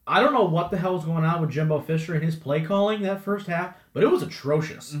 I don't know what the hell was going on with Jimbo Fisher and his play calling that first half, but it was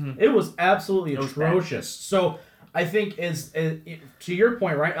atrocious. It was absolutely atrocious. So I think to your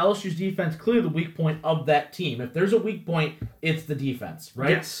point, right, LSU's defense clearly the weak point of that team. If there's a weak point, it's the defense,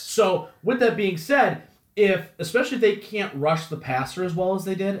 right? Yes. So with that being said, especially if they can't rush the passer as well as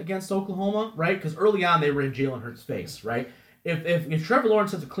they did against Oklahoma, right? Because early on they were in Jalen Hurts' face, right? If Trevor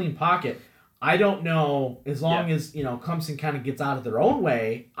Lawrence has a clean pocket, I don't know, as long as, Clemson kind of gets out of their own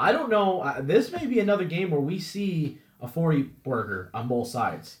way, I don't know, this may be another game where we see a 40-burger on both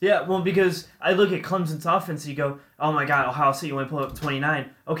sides. Yeah, well, because I look at Clemson's offense, you go, oh my God, Ohio State, you only put up 29.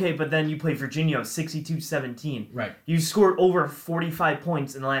 Okay, but then you played Virginia 62-17. Right. You scored over 45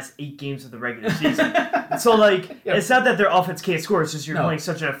 points in the last 8 games of the regular season. So, it's not that their offense can't score, it's just you're playing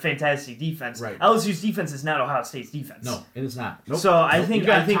such a fantastic defense. Right. LSU's defense is not Ohio State's defense. No, it is not. Nope. So, I think... You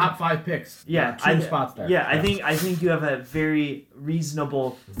got top 5 picks. Yeah. 2 spots there. Yeah, I think you have a very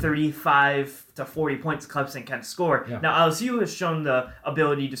reasonable 35 to 40 points Clemson can score. Yeah. Now, LSU has shown the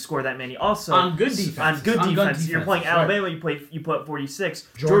ability to score that many also. On good defense. You're playing Alabama, you put up 46.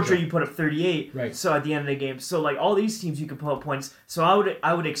 Georgia, you put up 38. Right. So at the end of the game, all these teams you can put up points. So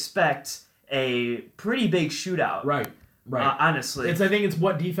I would expect a pretty big shootout. Right. Honestly, I think it's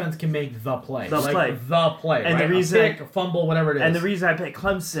what defense can make the play. The play. And right? The reason, a fumble, whatever it is. And the reason I pick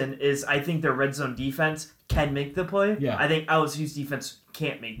Clemson is I think their red zone defense can make the play. Yeah. I think LSU's defense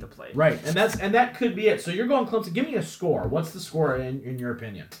can't make the play. Right, and that could be it. So you're going Clemson. Give me a score. What's the score in your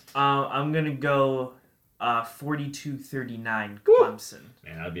opinion? I'm gonna go 42-39 Clemson.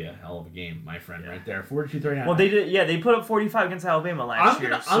 Man, that'd be a hell of a game, my friend, right there. 42-39. Well, they did. Yeah, they put up 45 against Alabama last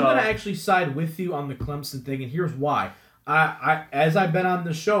year. I'm gonna actually side with you on the Clemson thing, and here's why. As I've been on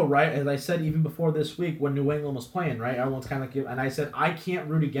the show, right, as I said even before this week when New England was playing, right, everyone's kind of and I said I can't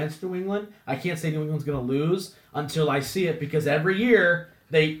root against New England. I can't say New England's gonna lose until I see it, because every year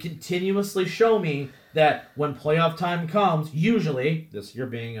they continuously show me that when playoff time comes, usually this year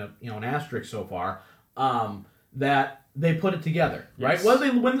being an asterisk so far, that they put it together, right? Yes.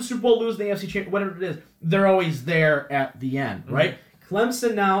 Whether they win the Super Bowl, lose the AFC Championship, whatever it is, they're always there at the end, right?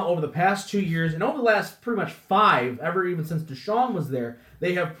 Clemson now, over the past 2 years, and over the last pretty much 5, even since Deshaun was there,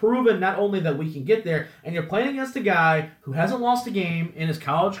 they have proven not only that we can get there, and you're playing against a guy who hasn't lost a game in his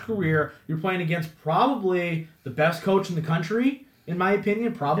college career. You're playing against probably the best coach in the country, in my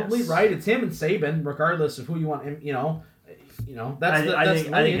opinion, probably, right? It's him and Saban, regardless of who you want him, I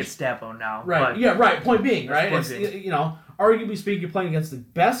think it's Dabo now. Right. Yeah. Right. Point being, right? Arguably speaking, you're playing against the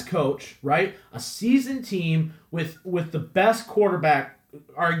best coach, right? A seasoned team with the best quarterback,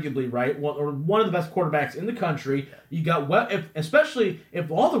 arguably, right? Or one of the best quarterbacks in the country. You got especially if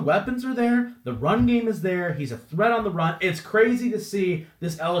all the weapons are there, the run game is there. He's a threat on the run. It's crazy to see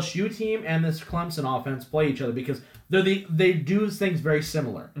this LSU team and this Clemson offense play each other, because they do things very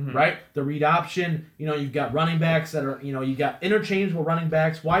similar, right? The read option, you've got running backs that are, you got interchangeable running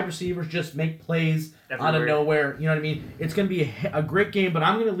backs, wide receivers just make plays everywhere. Out of nowhere. You know what I mean? It's going to be a great game, but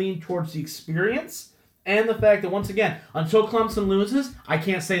I'm going to lean towards the experience and the fact that, once again, until Clemson loses, I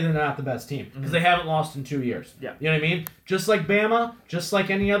can't say they're not the best team, because they haven't lost in 2 years. Yeah. You know what I mean? Just like Bama, just like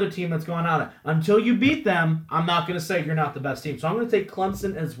any other team that's going on. Until you beat them, I'm not going to say you're not the best team. So I'm going to take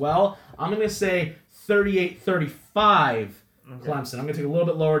Clemson as well. I'm going to say 38-35 Clemson. I'm going to take a little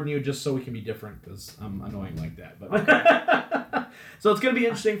bit lower than you, just so we can be different, because I'm annoying like that. But so it's going to be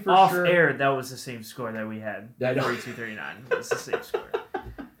interesting for sure. Off air, that was the same score that we had. 42-39. It's the same score.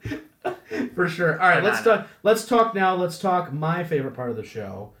 For sure. All right, let's talk now. Let's talk my favorite part of the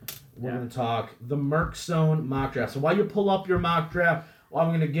show. We're going to talk the Merc Zone mock draft. So while you pull up your mock draft, I'm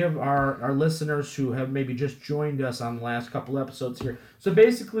going to give our listeners who have maybe just joined us on the last couple episodes here. So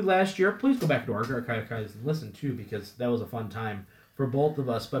basically last year, please go back to our archives and listen too, because that was a fun time for both of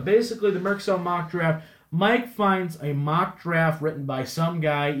us. But basically the Merc Zone mock draft, Mike finds a mock draft written by some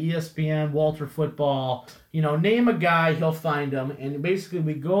guy, ESPN, Walter Football, name a guy, he'll find him. And basically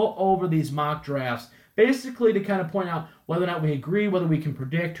we go over these mock drafts basically to kind of point out whether or not we agree, whether we can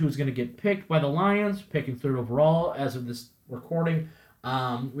predict who's going to get picked by the Lions, picking 3rd overall as of this recording.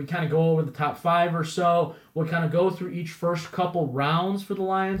 We kind of go over the top 5 or so. We'll kind of go through each first couple rounds for the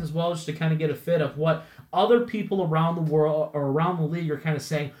Lions as well, just to kind of get a fit of what other people around the world or around the league are kind of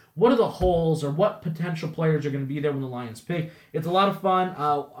saying. What are the holes or what potential players are going to be there when the Lions pick? It's a lot of fun.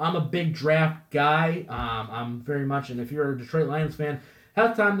 I'm a big draft guy. I'm very much, and if you're a Detroit Lions fan,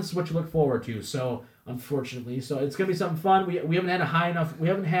 halftime, this is what you look forward to. So unfortunately, it's going to be something fun. We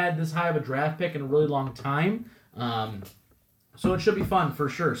haven't had this high of a draft pick in a really long time. So it should be fun for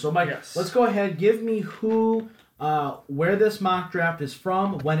sure. So Mike, Let's go ahead. Give me where this mock draft is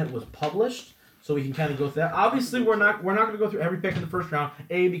from, when it was published, so we can kind of go through that. Obviously, we're not going to go through every pick in the first round.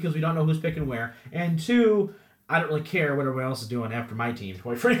 A, because we don't know who's picking where, and 2, I don't really care what everyone else is doing after my team,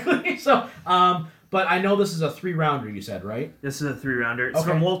 quite frankly. So, but I know this is a 3-rounder. You said, right? This is a 3-rounder. It's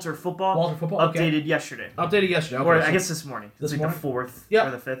from Walter Football. Walter Football. Updated yesterday. Okay, or I guess this morning. It's like the 4th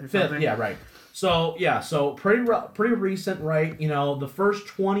or the 5th or something. Yeah, right. So pretty recent, right? The first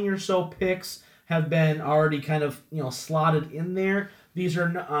 20 or so picks have been already kind of slotted in there. These are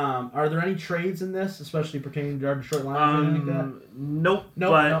there any trades in this, especially pertaining to our Detroit Lions or anything like that? Nope.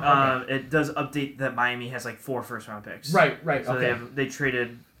 But okay. It does update that Miami has like 4 first-round picks. Right. So okay. they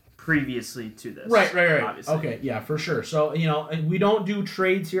traded previously to this. Right. Obviously. Okay, yeah, for sure. So we don't do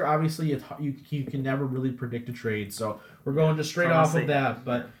trades here. Obviously, you can never really predict a trade. So we're going just straight off of that,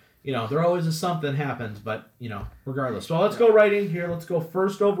 but. There always is something happens, but, regardless. So let's go right in here. Let's go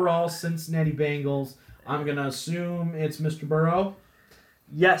first overall, Cincinnati Bengals. I'm going to assume it's Mr. Burrow.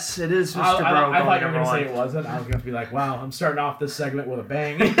 Yes, it is Mr. Burrow. I thought you were going to say it wasn't. I was going to be like, wow, I'm starting off this segment with a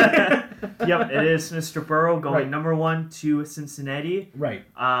bang. Yep, it is Mr. Burrow going number 1 to Cincinnati. Right.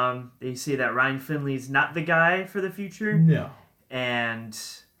 They say that Ryan Finley's not the guy for the future. No. And...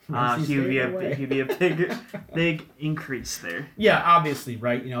 he'd be a big increase there. Yeah, obviously,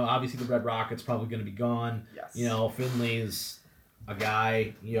 right? Obviously the Red Rocket's probably going to be gone. Yes. Finley's a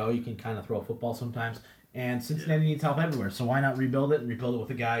guy. You can kind of throw a football sometimes. And Cincinnati needs help everywhere. So why not rebuild it with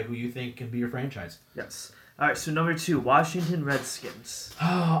a guy who you think can be your franchise? Yes. All right. So number 2, Washington Redskins.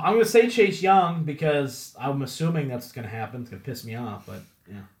 I'm going to say Chase Young because I'm assuming that's going to happen. It's going to piss me off, but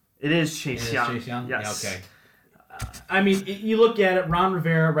yeah. It is Chase Young. Chase Young. Yes. Yeah, okay. You look at it, Ron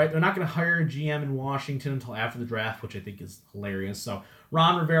Rivera, right? They're not going to hire a GM in Washington until after the draft, which I think is hilarious. So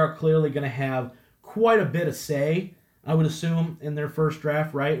Ron Rivera clearly going to have quite a bit of say, I would assume, in their first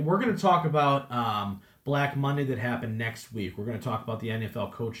draft, right? We're going to talk about Black Monday that happened next week. We're going to talk about the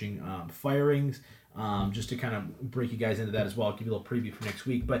NFL coaching firings, just to kind of break you guys into that as well. I'll give you a little preview for next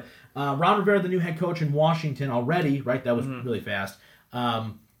week. But Ron Rivera, the new head coach in Washington already, right? That was really fast.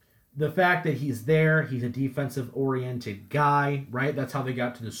 The fact that he's there, he's a defensive-oriented guy, right? That's how they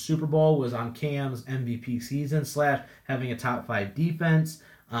got to the Super Bowl, was on Cam's MVP season / having a top-5 defense.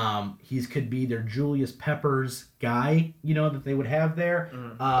 He could be their Julius Peppers guy, that they would have there.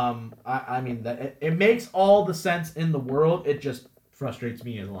 It makes all the sense in the world. It just frustrates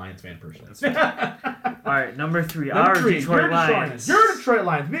me as a Lions fan personally. All right, number 3, Detroit Lions. You're Detroit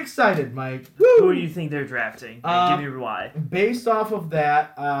Lions. Be excited, Mike. Woo! Who do you think they're drafting? Give me why. Based off of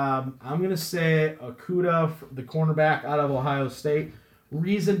that, I'm going to say Okudah, the cornerback out of Ohio State.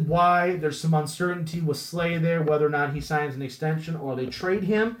 Reason why, there's some uncertainty with Slay there, whether or not he signs an extension or they trade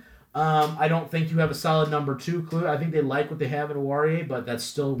him. I don't think you have a solid number 2 clue. I think they like what they have in Awarie, but that's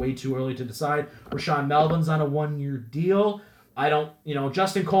still way too early to decide. Rashaan Melvin's on a 1-year deal.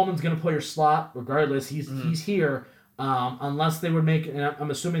 Justin Coleman's going to play your slot regardless. He's here, unless they would make. And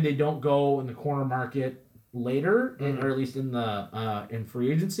I'm assuming they don't go in the corner market later, or at least in the in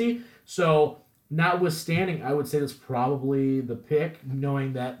free agency. So, notwithstanding, I would say that's probably the pick,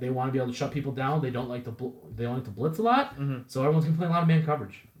 knowing that they want to be able to shut people down. They don't like to blitz a lot, so everyone's going to play a lot of man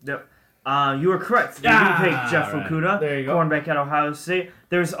coverage. Yep. You were correct. You did pick Jeff Okudah, there you go. cornerback at Ohio State.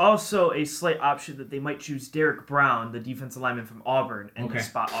 There's also a slight option that they might choose Derek Brown, the defensive lineman from Auburn, in this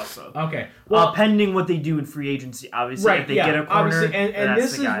spot also. Okay. Well, pending what they do in free agency, obviously. Right, if they get a corner, and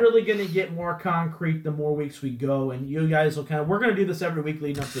this is really going to get more concrete the more weeks we go, and you guys will we're going to do this every week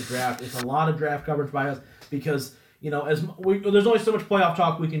leading up to the draft. It's a lot of draft coverage by us because, there's only so much playoff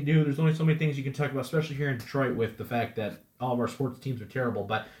talk we can do. There's only so many things you can talk about, especially here in Detroit with the fact that all of our sports teams are terrible,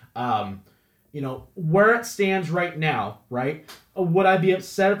 but where it stands right now, right? Would I be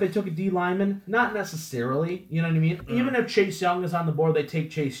upset if they took a D lineman? Not necessarily. You know what I mean? Even if Chase Young is on the board, they take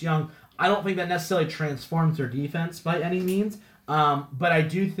Chase Young. I don't think that necessarily transforms their defense by any means. But I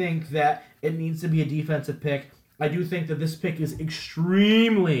do think that It needs to be a defensive pick. I do think that this pick is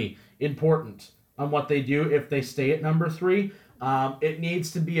extremely important on what they do if they stay at number 3. It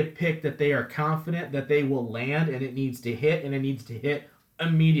needs to be a pick that they are confident that they will land, and it needs to hit, and it needs to hit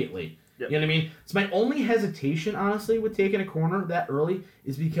immediately. Yep. You know what I mean? So my only hesitation, honestly, with taking a corner that early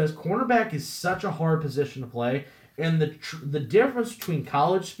is because cornerback is such a hard position to play, and the difference between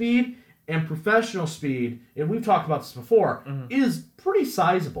college speed and professional speed, and we've talked about this before, is pretty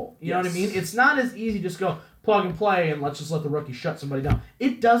sizable. You know what I mean? It's not as easy to just go plug and play and let's just let the rookie shut somebody down.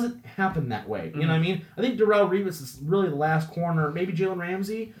 It doesn't happen that way. You know what I mean? I think Darrelle Revis is really the last corner, maybe Jalen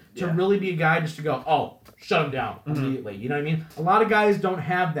Ramsey, to really be a guy just to go, oh, shut him down immediately. You know what I mean? A lot of guys don't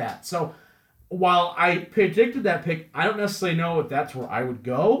have that. So while I predicted that pick, I don't necessarily know if that's where I would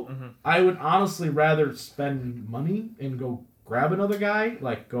go. I would honestly rather spend money and go grab another guy,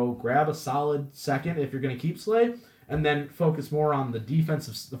 like go grab a solid second if you're going to keep Slay, and then focus more on the defense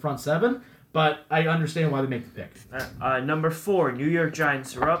of the front 7. But I understand why they make the pick. Number 4, New York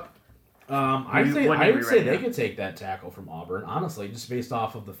Giants are up. I would say they could take that tackle from Auburn, honestly, just based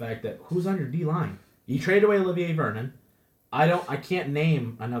off of the fact that who's on your D-line? You trade away Olivier Vernon. I can't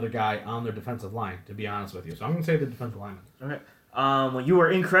name another guy on their defensive line, to be honest with you. So I'm going to say the defensive lineman. Okay. Well, you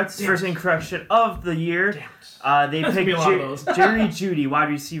were incorrect. First incorrection of the year. They picked Jerry Jeudy, wide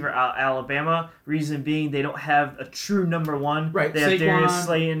receiver out Alabama. Reason being, they don't have a true number 1. Right. They have Darius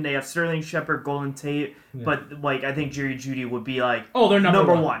Slayton. They have Sterling Shepard, Golden Tate. Yeah. But I think Jerry Jeudy would be they're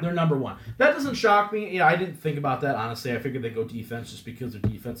number one. They're number 1. That doesn't shock me. I didn't think about that honestly. I figured they'd go defense just because their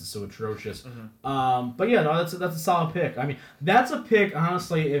defense is so atrocious. But yeah, no, that's a solid pick. I mean, that's a pick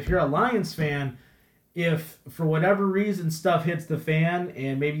honestly. If you're a Lions fan. If, for whatever reason, stuff hits the fan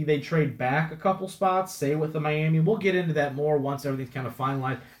and maybe they trade back a couple spots, say with the Miami, we'll get into that more once everything's kind of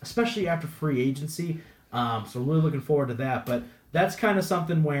finalized, especially after free agency. So we're really looking forward to that. But that's kind of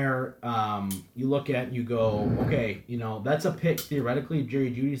something where you look at and you go, okay, that's a pick theoretically. If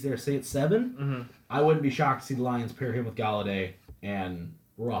Jerry Jeudy's there, say it's 7. I wouldn't be shocked to see the Lions pair him with Galladay, and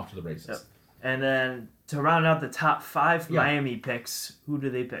we're off to the races. Yep. And then to round out the top 5 Miami picks, who do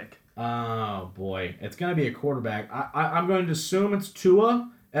they pick? Oh, boy. It's going to be a quarterback. I'm going to assume it's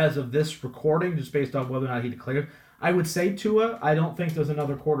Tua as of this recording, just based on whether or not he declared. I would say Tua. I don't think there's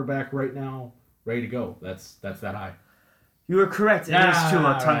another quarterback right now ready to go. That's that high. You were correct. It is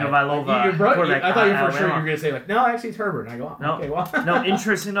Tua Tagovailoa. I thought you for sure you were going to say, no, actually it's Herbert. And I go, no, okay, well. No,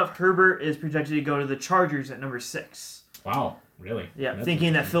 interesting enough, Herbert is projected to go to the Chargers at number 6. Wow. Really? Yeah, that's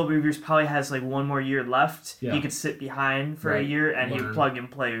thinking that Phil Rivers probably has 1 more year left. Yeah. He could sit behind for a year, and he'd plug and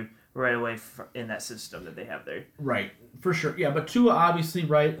play right away in that system that they have there. Right, for sure. Yeah, but Tua obviously,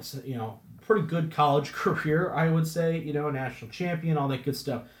 right, pretty good college career, I would say, national champion, all that good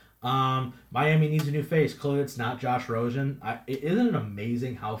stuff. Miami needs a new face. Clearly it's not Josh Rosen. Isn't it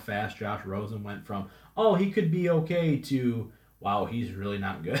amazing how fast Josh Rosen went from, he could be okay, to, wow, he's really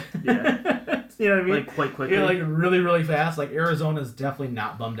not good. Yeah. You know what I mean? Quite quickly. Really, really fast. Arizona's definitely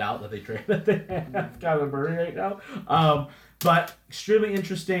not bummed out that they traded Kyler Murray right now. But extremely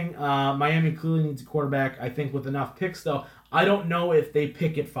interesting. Miami clearly needs a quarterback. I think with enough picks, though, I don't know if they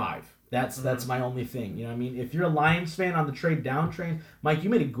pick at 5. That's my only thing. You know what I mean? If you're a Lions fan on the trade down train, Mike, you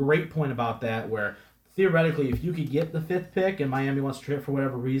made a great point about that where theoretically if you could get the 5th pick and Miami wants to trade for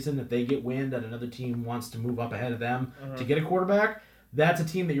whatever reason, if they get wind that another team wants to move up ahead of them to get a quarterback, that's a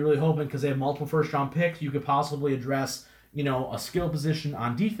team that you're really hoping because they have multiple first-round picks. You could possibly address a skill position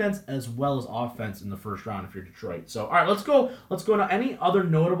on defense as well as offense in the first round if you're Detroit. So, all right, let's go now. Any other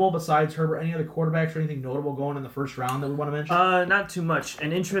notable besides Herbert, any other quarterbacks or anything notable going in the first round that we want to mention? Not too much.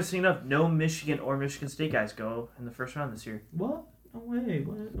 And interesting enough, no Michigan or Michigan State guys go in the first round this year. What? No way.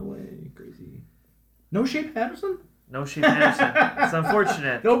 What? No way. Crazy. No Shea Patterson? No Shea Patterson. It's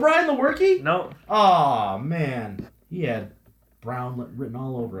unfortunate. No Brian Lewerke? No. Oh, man. He had Brown written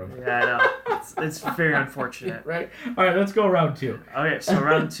all over him. Yeah, I know. It's very unfortunate. Right? All right, let's go round 2. Okay, so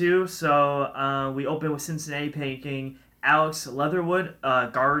round 2. So we open with Cincinnati picking Alex Leatherwood,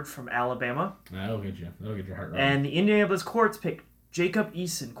 guard from Alabama. That'll get you. That'll get your heart right. And the Indianapolis Colts pick Jacob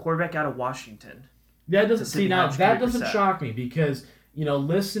Eason, quarterback out of Washington. That doesn't shock me because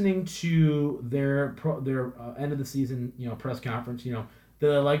listening to their end of the season press conference, they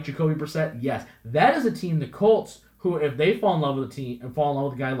like Jacoby Brissett. Yes, that is a team. The Colts, who, if they fall in love with a team and fall in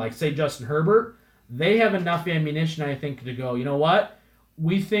love with a guy like, say, Justin Herbert, they have enough ammunition, I think, to go, you know what?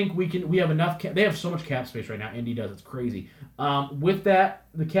 We think we have enough they have so much cap space right now. Indy does. It's crazy. With that,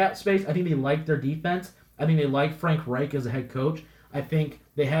 the cap space, I think they like their defense. I think they like Frank Reich as a head coach. I think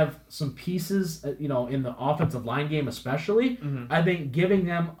they have some pieces, in the offensive line game especially. I think giving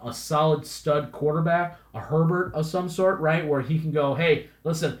them a solid stud quarterback, a Herbert of some sort, right, where he can go, hey,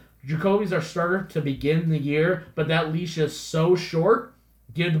 listen, Jacoby's our starter to begin the year, but that leash is so short.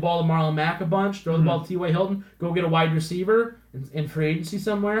 Give the ball to Marlon Mack a bunch, throw the ball to T.Y. Hilton, go get a wide receiver in free agency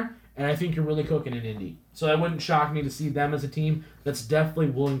somewhere, and I think you're really cooking in Indy. So that wouldn't shock me to see them as a team that's definitely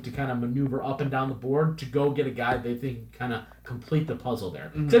willing to kind of maneuver up and down the board to go get a guy they think kind of complete the puzzle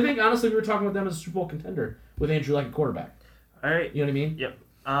there. Because I think, honestly, we were talking about them as a Super Bowl contender with Andrew Luck at quarterback. All right. You know what I mean? Yep.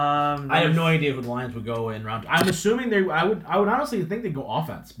 I have no idea who the Lions would go in round. I'm assuming I would honestly think they'd go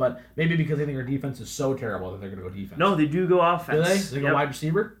offense, but maybe because they think our defense is so terrible that they're going to go defense. No, they do go offense. Do they? They go wide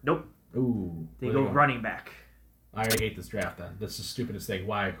receiver? Nope. Ooh. They go running back. I already hate this draft then. This is the stupidest thing.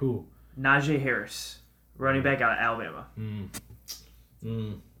 Why? Who? Najee Harris, running back out of Alabama.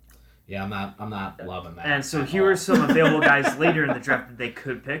 Yeah, I'm not loving that. And so here are some available guys later in the draft that they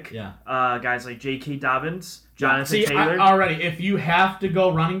could pick. Yeah. Guys like J.K. Dobbins, Jonathan Taylor. Already, if you have to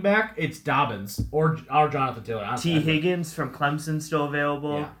go running back, it's Dobbins or Jonathan Taylor. T. Higgins from Clemson still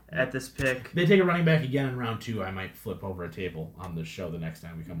available at this pick. They take a running back again in round 2. I might flip over a table on the show the next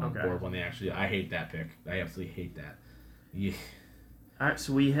time we come on board when they actually. I hate that pick. I absolutely hate that. Yeah. All right,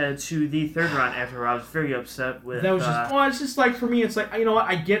 so we head to the third round after I was very upset with... That was just... it's just like, for me, it's like, you know what,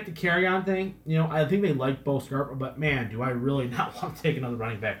 I get the carry-on thing. You know, I think they like Bo Scarpa, but man, do I really not want to take another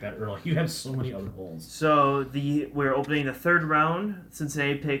running back that early. You have so many other holes. So we're opening the third round.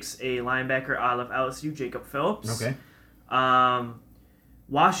 Cincinnati picks a linebacker out of LSU, Jacob Phillips. Okay.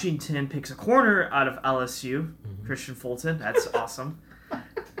 Washington picks a corner out of LSU, Christian Fulton. That's awesome.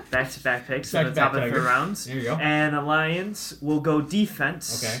 Back-to-back picks in the top of the third rounds. There you go. And the Lions will go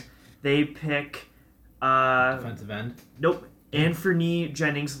defense. Okay. They pick... defensive end? Nope. Anthony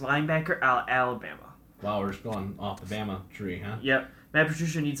Jennings, linebacker out of Alabama. Wow, we're just going off the Bama tree, huh? Yep. Matt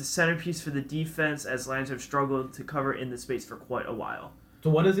Patricia needs a centerpiece for the defense as Lions have struggled to cover in the space for quite a while. So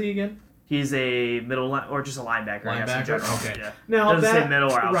what is he again? He's a middle or just a linebacker. I guess, okay. Yeah. Now doesn't say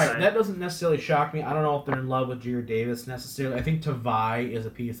middle or outside. Right, that doesn't necessarily shock me. I don't know if they're in love with Jared Davis necessarily. I think Tavai is a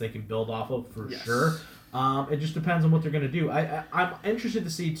piece they can build off of for sure. It just depends on what they're going to do. I'm interested to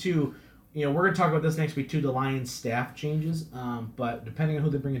see too. You know, we're going to talk about this next week too. The Lions staff changes, but depending on who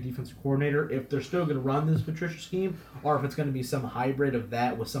they bring a defensive coordinator, if they're still going to run this Patricia scheme, or if it's going to be some hybrid of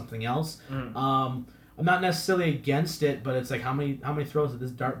that with something else. I'm not necessarily against it, but it's like how many throws at this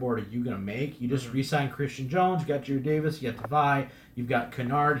dartboard are you going to make? You just re-sign Christian Jones, you got Jared Davis, you got Tavai, you've got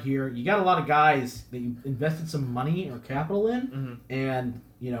Kennard here. You got a lot of guys that you invested some money or capital in, and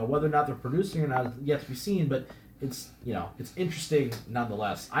you know whether or not they're producing or not is yet to be seen. But it's it's interesting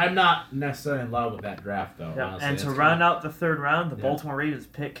nonetheless. I'm not necessarily in love with that draft though. Yep. Honestly. And to round out the third round, the Baltimore Ravens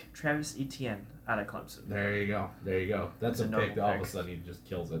pick Travis Etienne out of Clemson. There you go. That's a pick that all of a sudden he just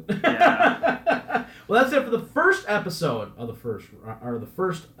kills it. Yeah. Well, that's it for the first episode of the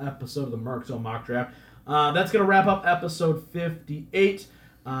first episode of the Merc Zone Mock Draft. That's gonna wrap up episode 58.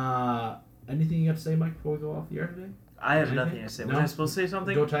 Anything you got to say, Mike, before we go off the air today? I have nothing to say. Was I supposed to say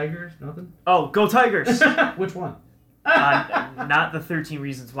something? Go Tigers? Nothing? Oh, go Tigers! Which one? Not the 13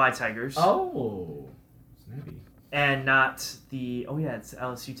 Reasons Why Tigers. Oh, snappy. And not the... Oh, yeah, it's the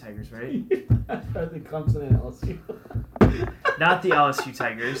LSU Tigers, right? I think Clemson and LSU. Not the LSU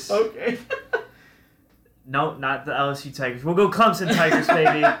Tigers. Okay. No, not the LSU Tigers. We'll go Clemson Tigers,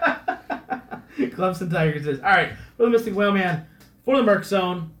 baby. Clemson Tigers is. All right, for the Mystic Whale Man, for the Merc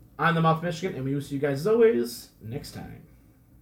Zone, I'm the Mouth of Michigan, and we will see you guys as always next time.